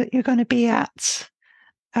Glastonbury that you're going to be at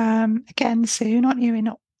again soon, aren't you?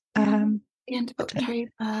 The end of October.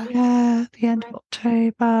 Yeah, the end of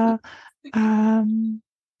October.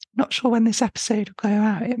 Not sure when this episode will go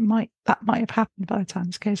out. That might have happened by the time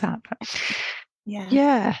this goes out. But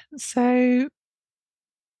yeah. So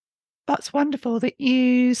that's wonderful that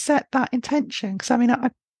you set that intention. Because I mean,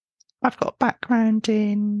 I've got a background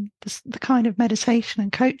in the kind of meditation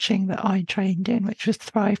and coaching that I trained in, which was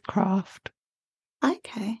Thrivecraft.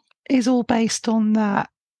 Okay. Is all based on that.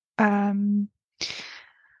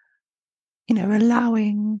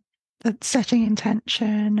 Allowing the setting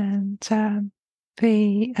intention and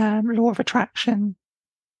the law of attraction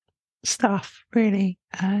stuff, really,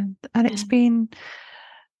 and it's been,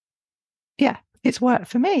 it's worked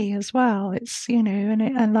for me as well. It's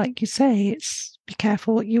and like you say, it's be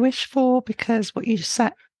careful what you wish for, because what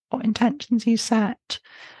intentions you set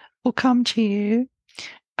will come to you.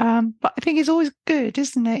 But I think it's always good,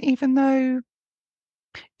 isn't it? Even though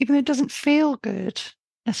it doesn't feel good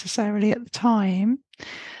necessarily at the time,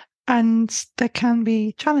 and there can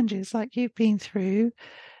be challenges like you've been through,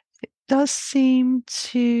 it does seem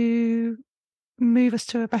to move us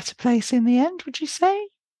to a better place in the end, would you say?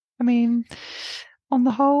 I mean, on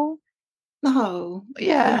the whole?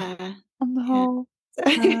 Yeah. On the whole.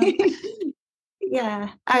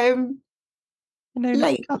 Yeah.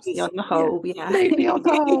 Lately on the whole, Lately on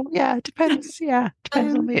the whole, depends.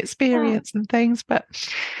 Depends on the experience and things. But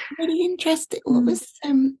really interesting.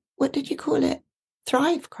 What did you call it?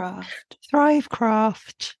 Thrivecraft.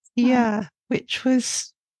 Thrivecraft, which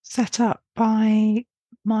was set up by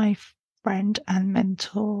my friend and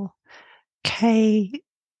mentor Kay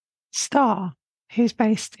Starr, who's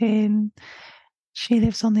she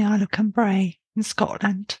lives on the Isle of Cambrai in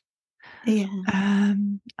Scotland.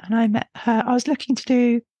 And I met her. I was looking to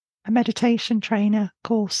do a meditation trainer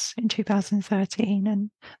course in 2013,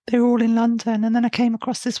 and they were all in London. And then I came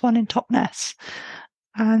across this one in Totnes,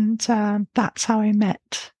 and that's how I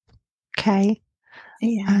met Kay.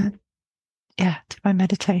 Did my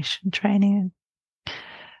meditation training and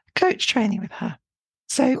coach training with her.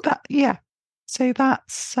 So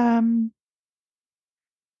that's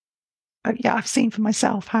I've seen for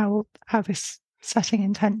myself how this setting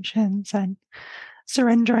intentions and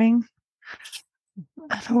surrendering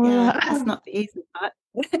and all that. That's not the easy part.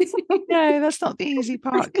 No, that's not the easy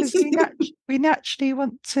part, because we naturally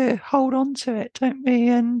want to hold on to it, don't we?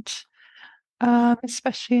 And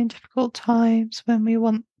especially in difficult times when we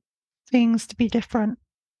want things to be different.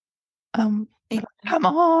 Come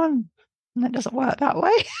on, and it doesn't work that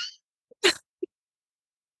way.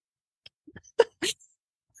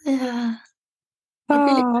 Yeah.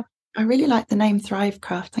 I really like the name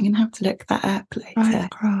Thrivecraft. I'm going to have to look that up later.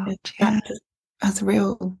 Thrivecraft, yeah. That has a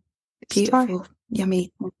real beautiful,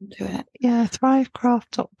 yummy to it. Yeah,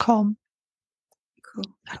 thrivecraft.com. Cool.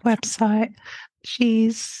 Website.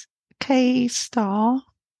 She's K Star,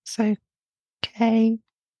 so KAYSTAR.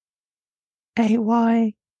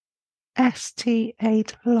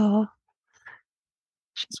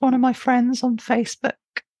 She's one of my friends on Facebook.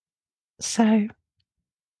 So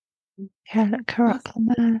yeah, look her up on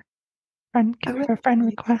there. Give her a friend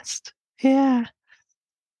request. Yeah.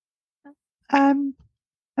 And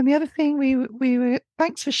the other thing we were,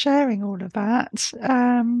 thanks for sharing all of that.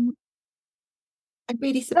 I'm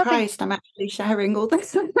really surprised I'm actually sharing all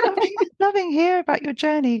this. loving hear about your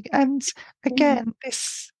journey. And again,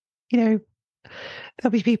 this, there'll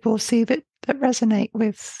be people see that resonate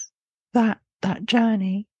with that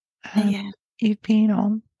journey you've been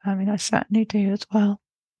on. I mean, I certainly do as well.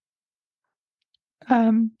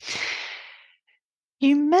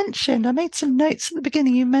 You mentioned, I made some notes at the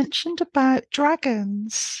beginning, you mentioned about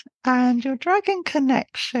dragons and your dragon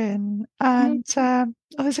connection. And there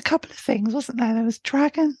was a couple of things, wasn't there? There was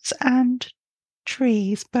dragons and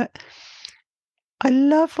trees, but I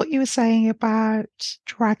love what you were saying about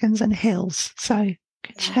dragons and hills. So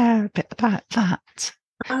could share a bit about that.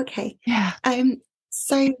 Okay. Yeah.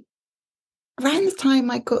 So around the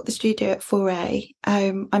time I got the studio at 4A,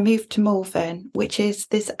 I moved to Malvern, which is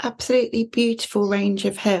this absolutely beautiful range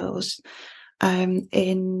of hills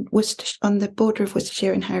in Worcestershire, on the border of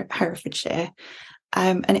Worcestershire and Herefordshire.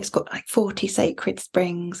 And it's got like 40 sacred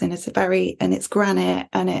springs, and it's granite,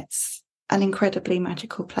 and it's an incredibly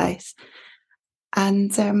magical place.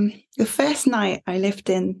 And the first night I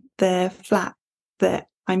lived in the flat that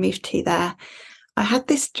I moved to there, I had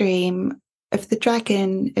this dream of the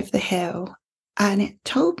dragon of the hill, and it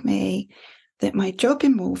told me that my job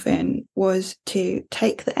in Malvern was to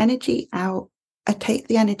take the energy of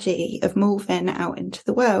Malvern out into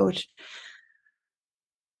the world.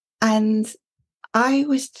 And I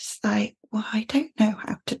was just like, well, I don't know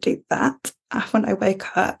how to do that. When I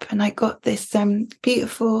woke up, and I got this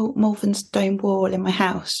beautiful Malvern stone wall in my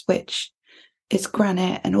house, which is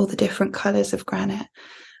granite and all the different colours of granite.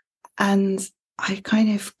 And I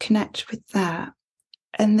kind of connect with that.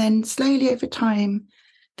 And then slowly over time,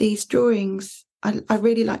 these drawings, I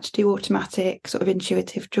really like to do automatic, sort of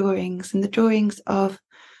intuitive drawings, and the drawings of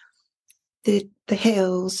the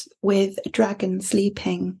hills with a dragon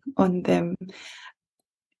sleeping on them.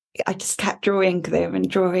 I just kept drawing them.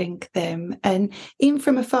 And even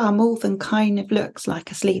from afar, Malvern kind of looks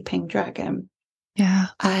like a sleeping dragon. Yeah.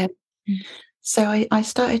 So I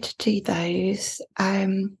started to do those.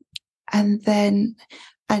 And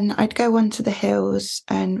I'd go onto the hills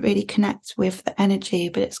and really connect with the energy,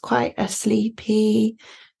 but it's quite a sleepy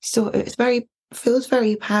sort of, feels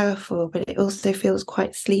very powerful, but it also feels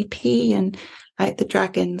quite sleepy, and like the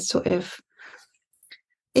dragon sort of,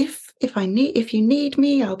 if you need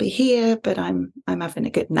me, I'll be here, but I'm having a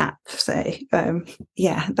good nap. So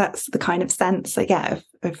that's the kind of sense I get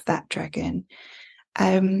of that dragon.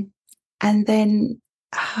 And then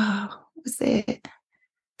was it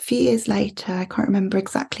a few years later, I can't remember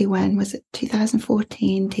exactly when, was it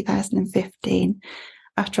 2014, 2015,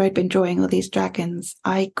 after I'd been drawing all these dragons,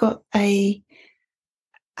 I got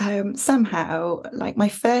somehow, like, my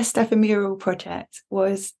first ever mural project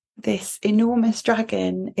was this enormous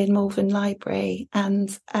dragon in Malvern Library, and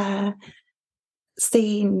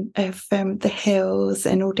scene of the hills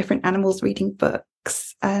and all different animals reading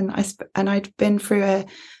books. And I'd been through a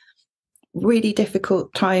really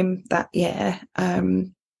difficult time that year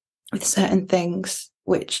with certain things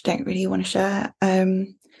which don't really want to share.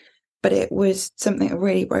 But it was something that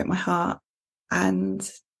really broke my heart.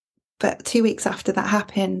 But 2 weeks after that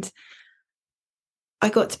happened, I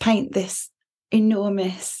got to paint this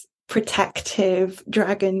enormous protective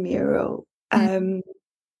dragon mural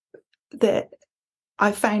that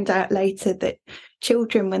I found out later that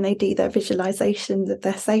children, when they do their visualizations of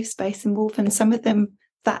their safe space in Malvern, some of them,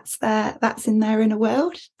 that's in their inner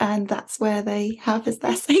world, and that's where they have as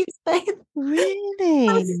their safe space. Really?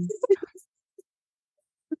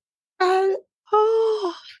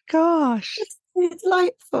 Oh gosh, it's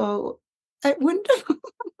delightful, wonderful.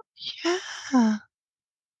 Yeah.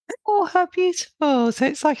 Oh, how beautiful! So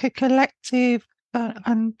it's like a collective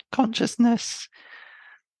and consciousness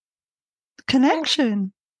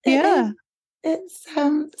connection. Yeah. It's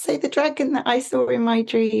so the dragon that I saw in my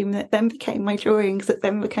dream, that then became my drawings, that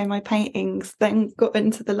then became my paintings, then got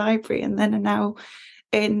into the library, and then are now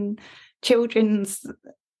in children's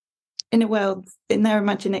inner worlds, in their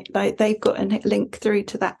imagination. Like, they've got a link through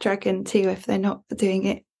to that dragon too, if they're not doing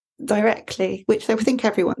it directly, which I think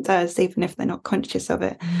everyone does, even if they're not conscious of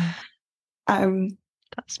it.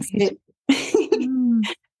 That's So beautiful. it's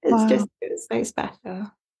Wow. just it's so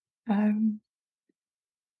special.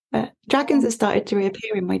 But dragons have started to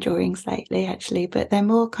reappear in my drawings lately, actually, but they're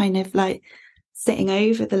more kind of like sitting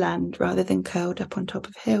over the land rather than curled up on top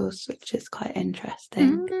of hills, which is quite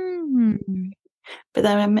interesting. But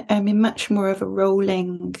then I'm in much more of a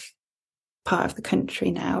rolling part of the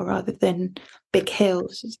country now rather than big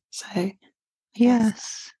hills. So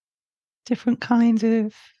yes, different kinds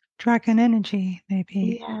of dragon energy,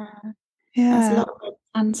 maybe. yeah, there's a Yeah. lot of red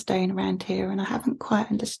sandstone around here, and I haven't quite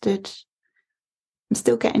understood. I'm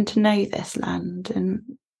still getting to know this land,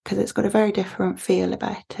 and because it's got a very different feel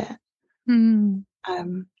about it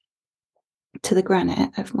to the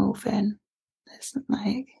granite of Malvern. It's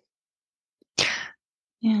like,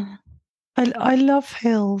 yeah. I love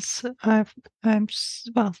hills. Well,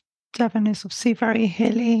 Devon is obviously very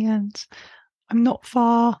hilly, and I'm not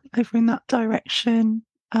far over in that direction.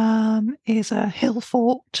 Is a hill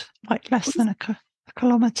fort, like less than a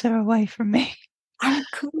kilometre away from me. Oh,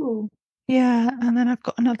 cool. Yeah, and then I've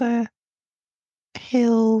got another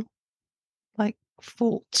hill, like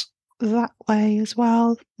fort that way as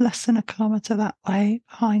well, less than a kilometre that way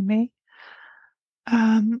behind me.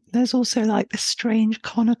 There's also like this strange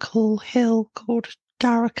conical hill called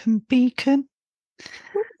Garrican Beacon,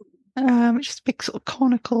 which is a big sort of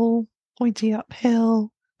conical, pointy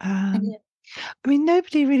uphill. I mean,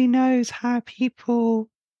 nobody really knows how people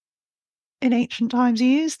in ancient times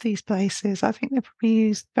used these places. I think they probably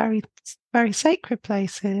used very, very sacred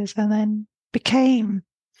places and then became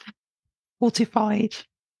fortified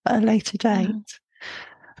at a later date.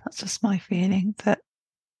 That's just my feeling that,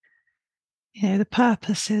 the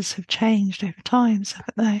purposes have changed over time,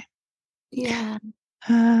 haven't they? Yeah.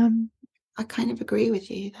 I kind of agree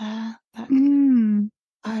with you there.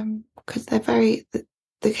 Because they're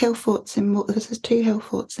the hill forts in there's two hill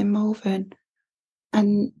forts in Malvern,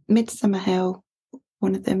 and Midsummer Hill,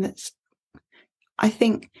 one of them that's, I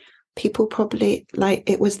think people probably like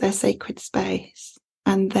it was their sacred space,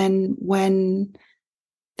 and then when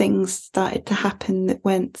things started to happen that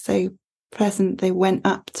weren't so pleasant, they went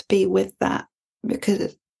up to be with that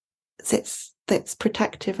because it's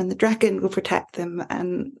protective, and the dragon will protect them.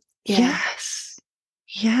 And yes,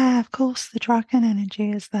 yeah, of course, the dragon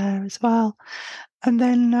energy is there as well. And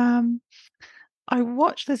then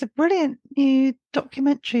there's a brilliant new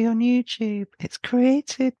documentary on YouTube. It's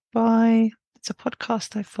it's a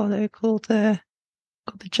podcast I follow called the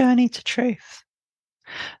Journey to Truth.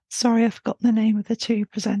 Sorry, I forgot the name of the two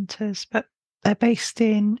presenters, but they're based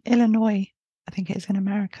in Illinois, I think it's in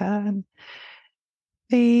America, and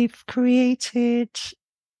they've created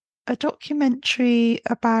a documentary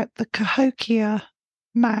about the Cahokia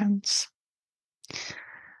Mounds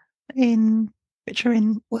which are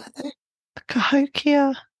in the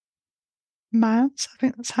Cahokia Mounds, I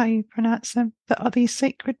think that's how you pronounce them, that are these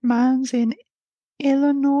sacred mounds in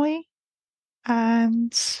Illinois,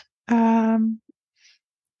 and in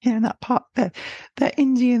that part, they're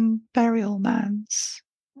Indian burial mounds,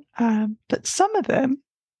 but some of them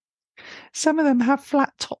have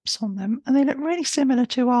flat tops on them, and they look really similar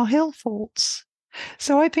to our hill forts.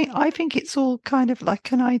 So I think it's all kind of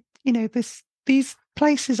like these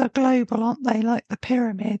places are global, aren't they? Like the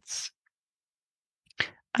pyramids,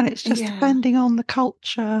 and it's just depending on the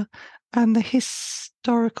culture and the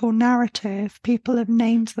historical narrative, people have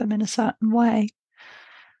named them in a certain way.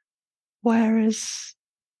 Whereas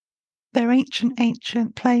they're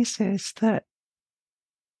ancient places that,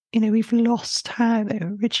 we've lost how they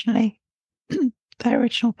were originally, their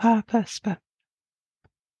original purpose. But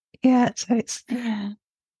yeah, so it's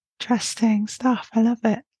interesting stuff. I love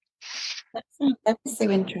it. That was so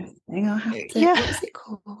interesting. I'll have to. Yeah. What was it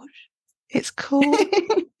called? It's called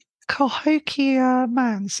Cahokia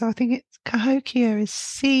Man. So I think Cahokia is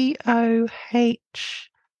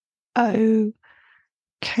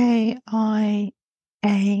COHOKIA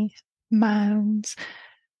Mounds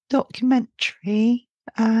documentary,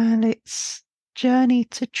 and it's Journey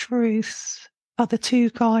to Truth are the two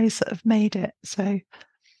guys that have made it. So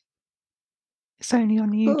it's only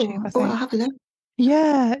on YouTube, I think. I'll have a look.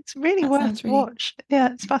 Yeah, it's really That worth sounds really watch.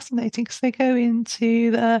 Yeah, it's fascinating because they go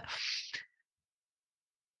into the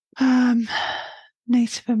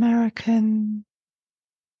Native American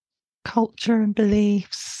culture and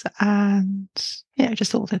beliefs, and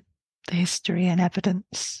just all the history and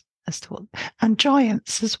evidence as to what, and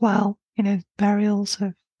giants as well. Burials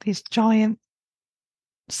of these giant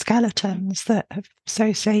skeletons that have,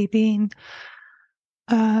 so say, been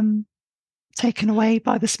taken away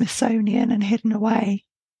by the Smithsonian and hidden away.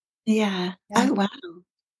 Yeah. Oh wow.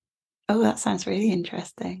 Oh, that sounds really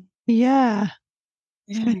interesting. Yeah.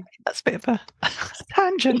 So Yeah. that's a bit of a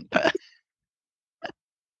tangent, but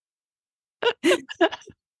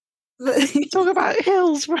talk about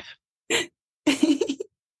hills.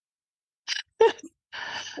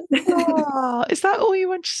 Oh, is that all you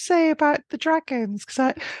want to say about the dragons?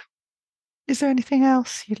 Is there anything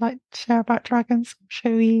else you'd like to share about dragons?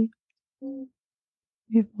 Shall we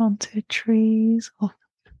move on to trees? Or...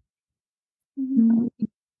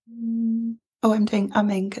 Oh, I'm doing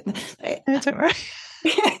umming. No, don't worry.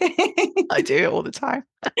 I do it all the time.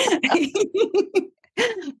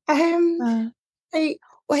 um, Uh, so,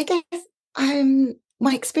 well, I guess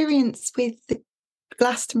my experience with the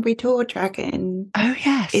Glastonbury Tour dragon oh,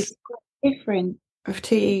 yes. is quite different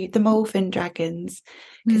to the Malvern dragons,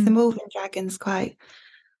 because the Malvern dragon's quite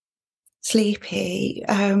sleepy,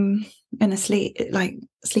 and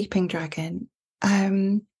sleeping dragon.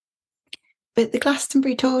 But the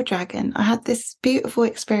Glastonbury Tour dragon, I had this beautiful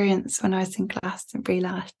experience when I was in Glastonbury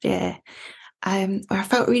last year, where I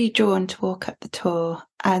felt really drawn to walk up the tour.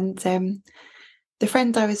 And the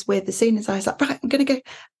friend I was with, as soon as I was like, right, I'm going to go,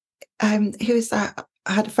 he was I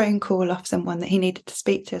had a phone call off someone that he needed to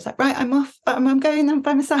speak to. I was like, right, I'm off. I'm going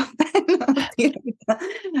by myself then.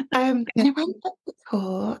 And I went up the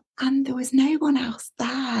tour and there was no one else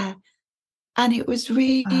there. And it was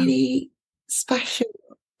really special.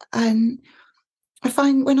 And I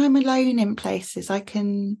find when I'm alone in places, I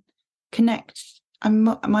can connect.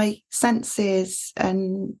 My senses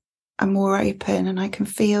and are more open, and I can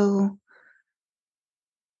feel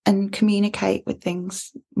and communicate with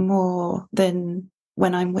things more than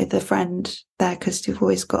when I'm with a friend there, because you've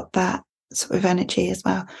always got that sort of energy as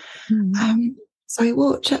well. So I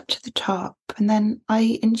walked up to the top, and then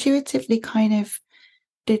I intuitively kind of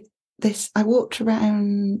did this. I walked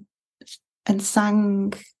around and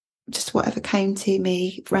sang just whatever came to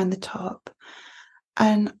me around the top,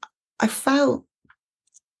 and I felt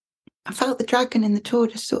the dragon in the tour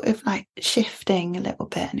just sort of like shifting a little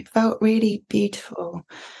bit, and it felt really beautiful,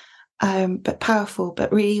 but powerful,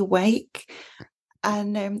 but really awake.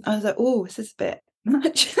 And I was like, oh, this is a bit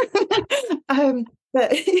much.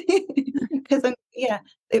 But because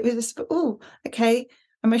it was just, oh, okay,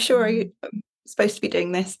 am I sure I'm supposed to be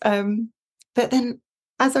doing this? But then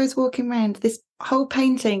as I was walking around, this whole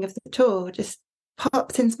painting of the tour just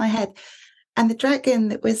popped into my head, and the dragon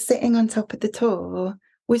that was sitting on top of the tour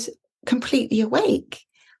was completely awake.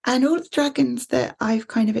 And all the dragons that I've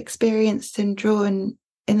kind of experienced and drawn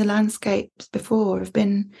in the landscapes before have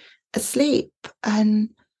been asleep. And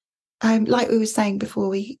like we were saying before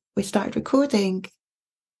we started recording,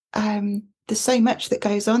 there's so much that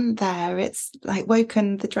goes on there. It's like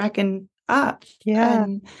woken the dragon up. Yeah.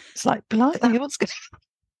 And it's like, blimey, what's going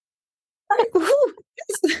on?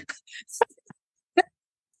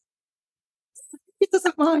 It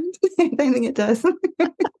doesn't mind. I don't think it does.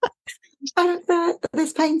 I had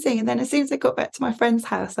this painting, and then as soon as I got back to my friend's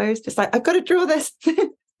house, I was just like, I've got to draw this.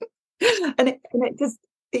 and it just,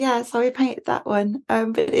 so I painted that one.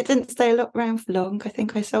 But it didn't stay around for long. I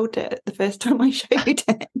think I sold it the first time I showed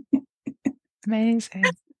it. Amazing.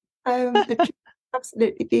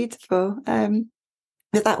 Absolutely beautiful.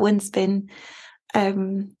 But that one's been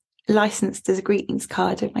licensed as a greetings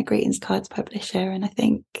card of my greetings cards publisher, and I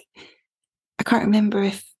think I can't remember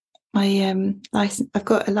if my I've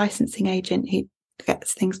got a licensing agent who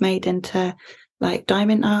gets things made into like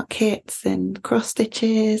diamond art kits and cross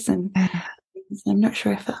stitches, and I'm not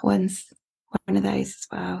sure if that one's one of those as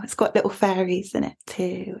well. It's got little fairies in it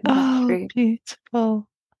too. Oh, beautiful.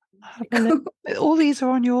 Have a look. All these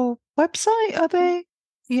are on your website, are they?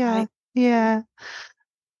 Yeah. Yeah.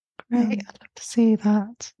 Great. I'd love to see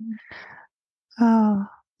that. Oh,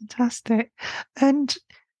 fantastic. And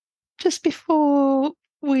just before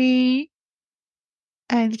we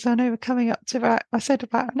end, I know we're coming up to about, I said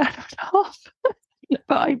about an hour and a half,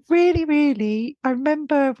 but I really, I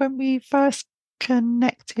remember when we first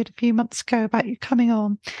connected a few months ago about you coming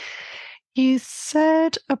on, you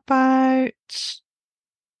said about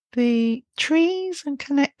the trees and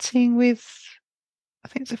connecting with, I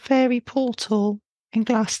think it's a fairy portal in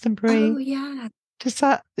Glastonbury. Oh yeah.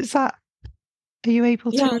 Are you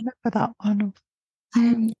able to remember that one?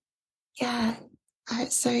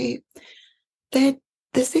 So there's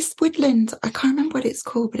this woodland, I can't remember what it's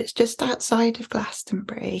called, but it's just outside of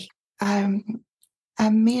Glastonbury. And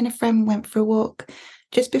me and a friend went for a walk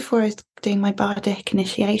just before I was doing my bardic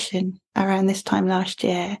initiation around this time last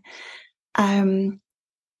year. It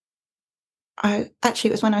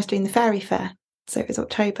was when I was doing the fairy fair. so it was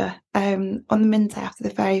October, on the Monday after the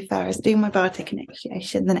fairy fair. I was doing my bardic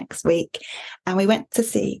initiation the next week, and we went to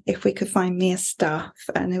see if we could find me a staff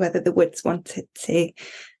and whether the woods wanted to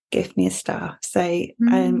give me a staff. So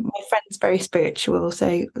my friend's very spiritual,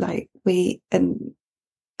 so like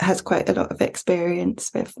has quite a lot of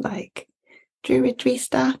experience with like druidry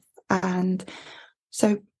stuff, and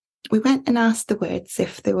so we went and asked the woods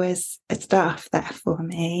if there was a staff there for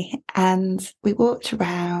me, and we walked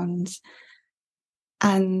around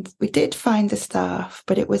and we did find a staff,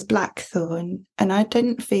 but it was blackthorn, and I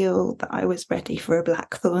didn't feel that I was ready for a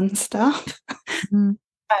blackthorn staff.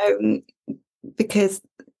 Because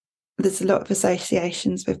there's a lot of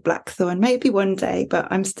associations with blackthorn. Maybe one day, but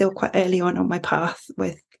I'm still quite early on my path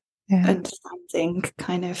with understanding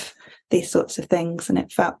kind of these sorts of things, and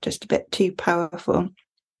it felt just a bit too powerful.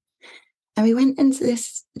 And we went into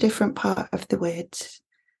this different part of the woods,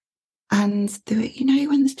 and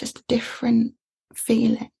when there's just a different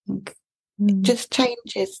feeling, it just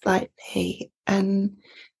changes slightly, and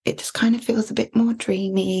it just kind of feels a bit more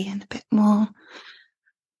dreamy and a bit more.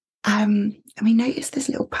 And we noticed this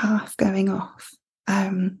little path going off,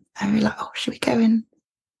 and we were like, "Oh, should we go and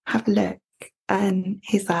have a look?" And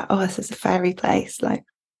he's like, "Oh, this is a fairy place." Like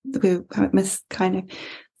we must kind of.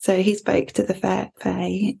 So he spoke to the fae,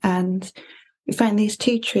 and we found these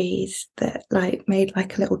 2 trees that like made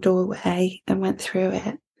like a little doorway and went through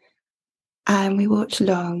it. And we walked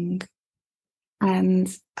along, and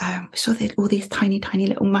we saw all these tiny, tiny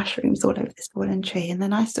little mushrooms all over this fallen tree. And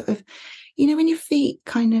then I sort of, when your feet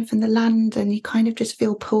kind of in the land and you kind of just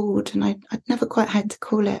feel pulled, and I'd never quite had to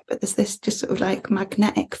call it, but there's this just sort of like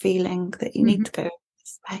magnetic feeling that you need to go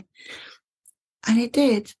this way. And it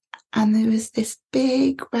did. And there was this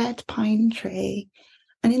big red pine tree,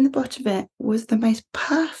 and in the bottom of it was the most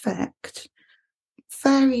perfect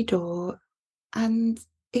fairy door, and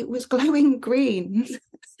it was glowing green.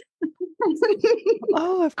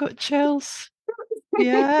 Oh, I've got chills.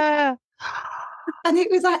 Yeah. And it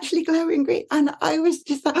was actually glowing green, and I was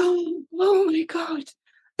just like, oh my God,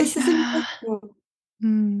 this is incredible.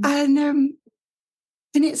 And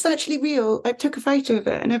it's actually real. I took a photo of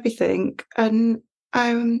it and everything, and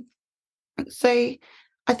so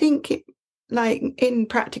I think like in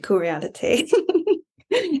practical reality,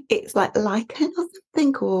 it's like lichen or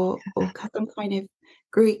something, or some kind of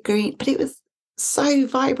green, but it was so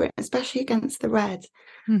vibrant, especially against the red.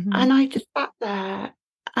 And I just sat there,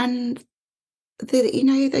 and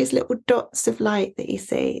those little dots of light that you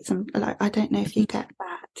see. Like, I don't know if you get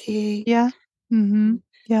that. Do you? Yeah.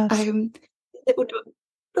 Yes. Little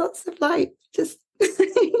dots of light just.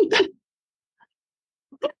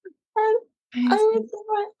 And I was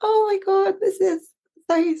like, oh my God, this is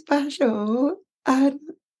so special. And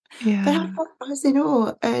then I was in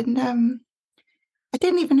awe, and I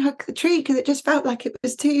didn't even hug the tree because it just felt like it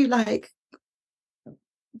was too like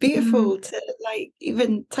beautiful to like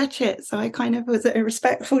even touch it. So I kind of was at a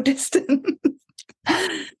respectful distance.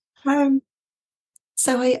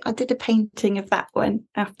 So I did a painting of that one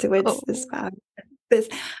afterwards as well.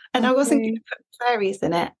 And I wasn't going to put fairies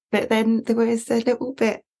in it, but then there was a little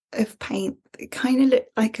bit of paint that kind of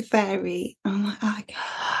looked like a fairy. I'm like, oh, okay.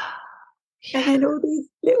 And then all these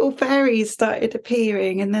little fairies started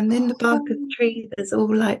appearing, and then in the bark of the tree there's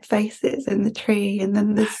all like faces in the tree, and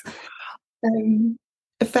then there's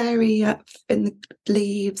a fairy up in the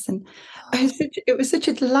leaves, and it was such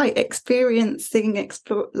a delight experiencing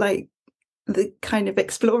like the kind of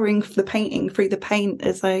exploring the painting through the paint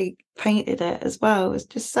as I painted it as well. It was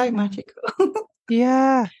just so magical.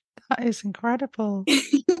 Yeah, that is incredible.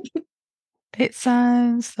 It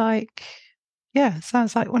sounds like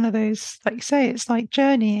one of those, like you say, it's like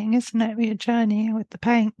journeying, isn't it? We're journeying with the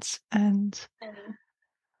paints, and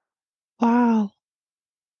wow,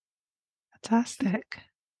 fantastic.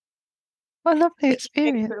 What a lovely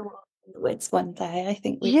experience. In the woods one day, I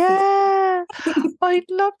think Yeah, I'd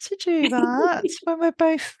love to do that when we're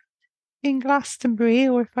both in Glastonbury,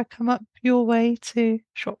 or if I come up your way to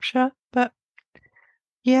Shropshire. But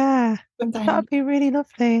yeah, that would be really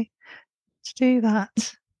lovely to do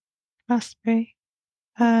that. Glastonbury.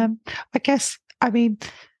 I guess, the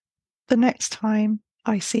next time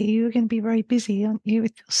I see you, you're going to be very busy, aren't you,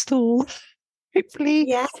 with your stall?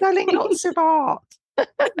 Hopefully, selling lots of art.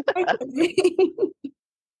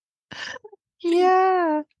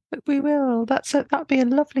 Yeah, but we will. That'd be a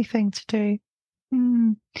lovely thing to do.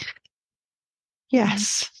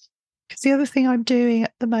 Yes. Because the other thing I'm doing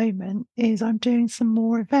at the moment is I'm doing some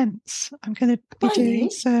more events. I'm going to be doing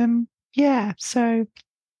some, so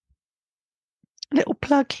little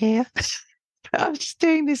plug here. I was just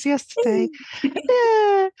doing this yesterday.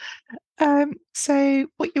 Yeah. So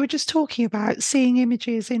what you were just talking about, seeing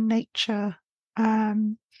images in nature.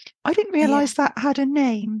 I didn't Yeah. realise that had a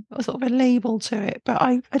name, or sort of a label to it, but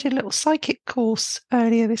I did a little psychic course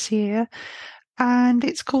earlier this year, and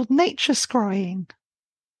it's called nature scrying.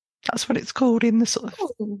 That's what it's called in the sort of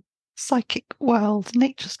Oh, psychic world,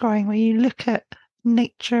 nature scrying, where you look at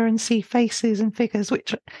nature and see faces and figures,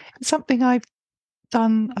 which is something I've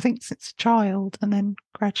done, I think, since a child, and then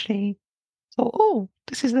gradually thought, oh,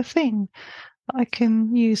 this is the thing that I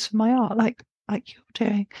can use for my art, like you're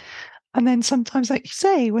doing. And then sometimes, like you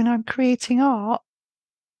say, when I'm creating art,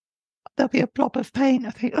 there'll be a blob of paint. I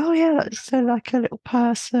think, oh yeah, that's like a little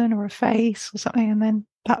person or a face or something, and then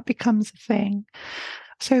that becomes a thing.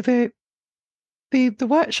 So the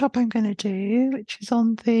workshop I'm going to do, which is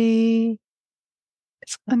on the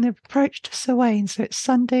approach to Sawain, so it's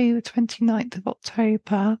Sunday the 29th of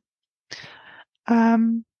October.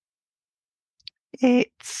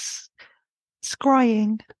 It's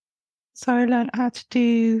scrying. So I learned how to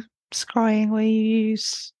do scrying where you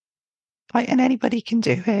use, like, and anybody can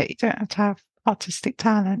do it. You don't have to have artistic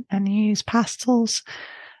talent, and you use pastels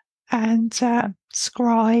and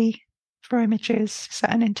scry for images,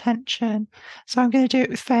 set an intention. So I'm going to do it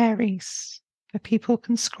with fairies, where people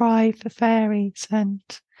can scry for fairies and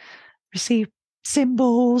receive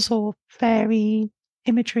symbols or fairy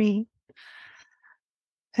imagery.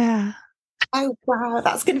 Yeah. oh wow,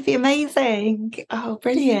 that's going to be amazing. Oh,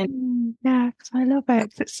 brilliant. Yeah, because I love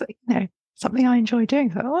it. 'Cause it's, something I enjoy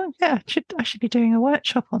doing. So, oh yeah, I should be doing a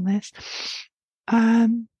workshop on this.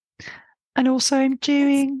 Um, and also I'm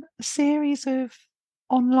doing a series of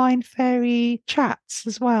online fairy chats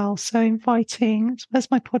as well. So inviting,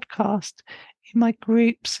 as my podcast, in my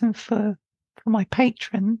groups and for my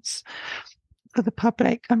patrons, for the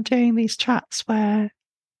public, I'm doing these chats where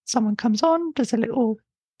someone comes on, does a little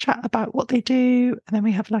chat about what they do, and then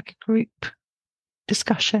we have like a group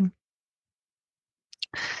discussion.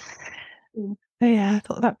 Mm. Yeah, I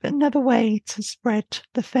thought that'd be another way to spread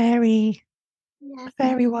the fairy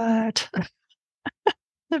Yeah. word,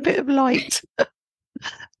 a bit of light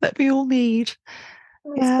that we all need.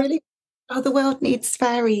 Oh, it's Yeah. really, oh, the world needs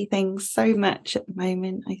fairy things so much at the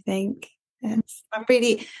moment, I think. I'm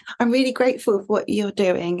really grateful for what you're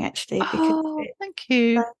doing actually, because Oh, it's thank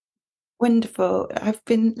you. wonderful.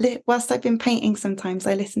 Whilst I've been painting, sometimes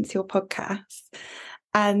I listen to your podcast,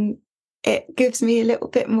 and it gives me a little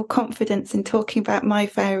bit more confidence in talking about my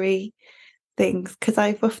fairy things, because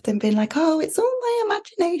I've often been like, oh, it's all my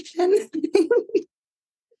imagination.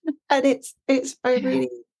 And I Yeah. really,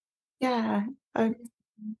 yeah. I,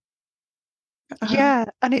 uh, Yeah,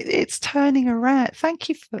 and it's turning around. Thank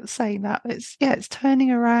you for saying that. It's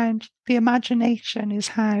turning around. The imagination is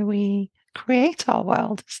how we create our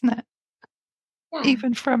world, isn't it? yeah.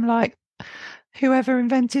 Even from like whoever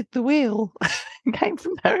invented the wheel came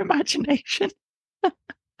from their imagination.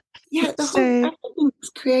 Yeah, the whole So, everything's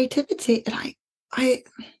creativity. Like I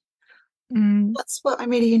mm, that's what I'm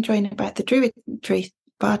really enjoying about the Druidry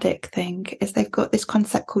Bardic thing, is they've got this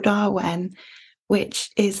concept called Arwen,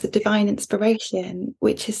 which is the divine inspiration,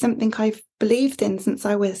 which is something I've believed in since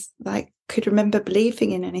I was like could remember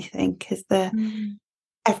believing in anything, because mm,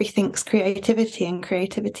 everything's creativity, and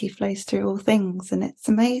creativity flows through all things. And it's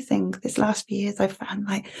amazing. This last few years I've found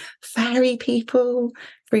like fairy people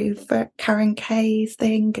through Karen Kay's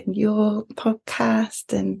thing and your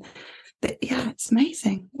podcast, and yeah, it's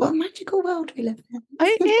amazing. What a magical world we live in.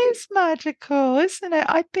 it is magical, isn't it?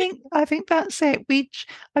 I think that's it.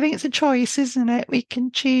 I think it's a choice, isn't it? We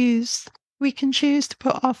can choose. We can choose to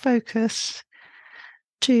put our focus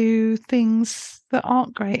to things that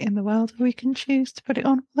aren't great in the world, or we can choose to put it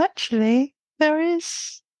on. Well, actually, there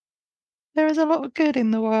is a lot of good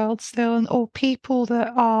in the world still, or people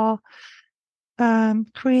that are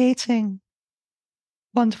creating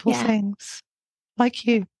wonderful Yeah, things, like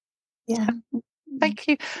you. yeah. Thank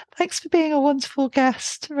you. Thanks for being a wonderful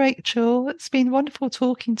guest, Rachel. It's been wonderful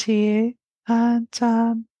talking to you. And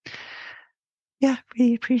yeah,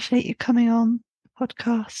 really appreciate you coming on the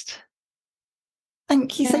podcast.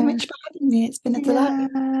 Thank you so Yeah, much for having me. It's been a delight.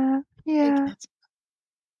 yeah.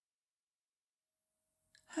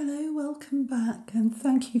 Hello, welcome back, and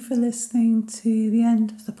thank you for listening to the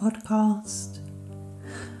end of the podcast.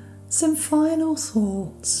 Some final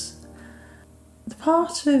thoughts. The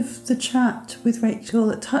part of the chat with Rachel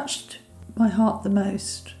that touched my heart the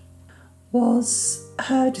most was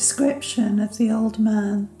her description of the old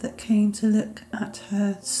man that came to look at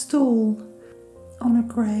her stall on a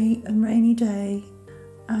grey and rainy day,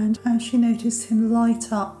 and how she noticed him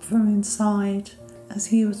light up from inside as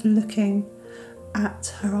he was looking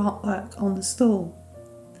at her artwork on the stall.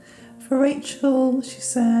 For Rachel, she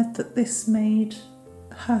said that this made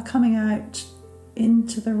her coming out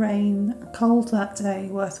into the rain, cold that day,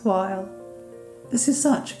 worthwhile. This is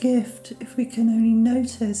such a gift if we can only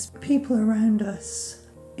notice people around us.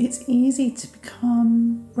 It's easy to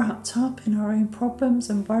become wrapped up in our own problems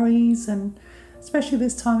and worries, and especially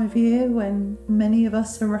this time of year when many of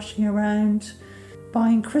us are rushing around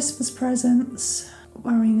buying Christmas presents,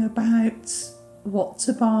 worrying about what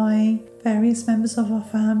to buy, various members of our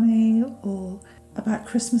family, or about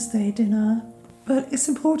Christmas Day dinner. But it's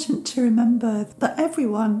important to remember that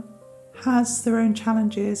everyone has their own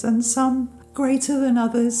challenges, and some greater than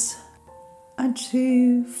others, and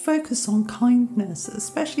to focus on kindness,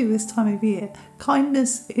 especially this time of year.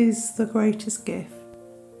 Kindness is the greatest gift.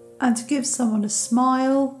 And to give someone a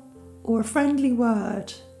smile or a friendly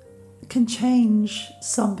word can change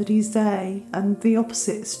somebody's day, and the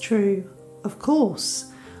opposite is true. Of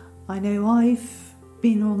course, I know I've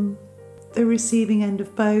been on the receiving end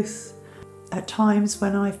of both at times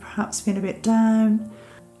when I've perhaps been a bit down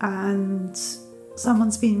and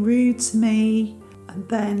someone's been rude to me, and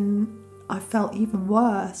then I felt even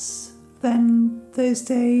worse. Then those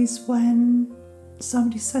days when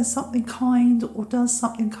somebody says something kind or does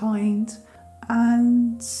something kind,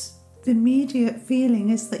 and the immediate feeling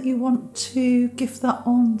is that you want to give that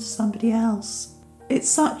on to somebody else. It's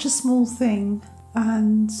such a small thing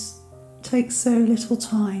and takes so little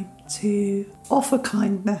time to offer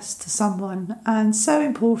kindness to someone, and so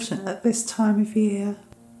important at this time of year.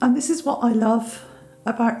 And this is what I love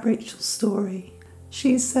about Rachel's story.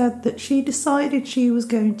 She said that she decided she was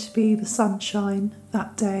going to be the sunshine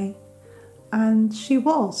that day, and she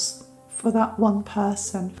was, for that one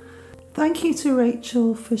person. Thank you to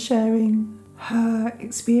Rachel for sharing her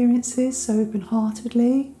experiences so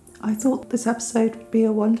open-heartedly. I thought this episode would be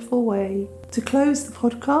a wonderful way to close the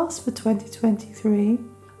podcast for 2023.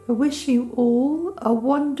 I wish you all a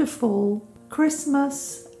wonderful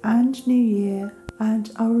Christmas and New Year,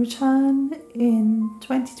 and I'll return in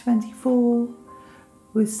 2024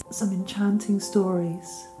 with some enchanting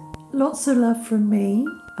stories. Lots of love from me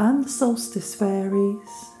and the solstice fairies,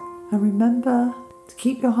 and remember to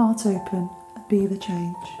keep your heart open and be the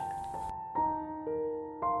change.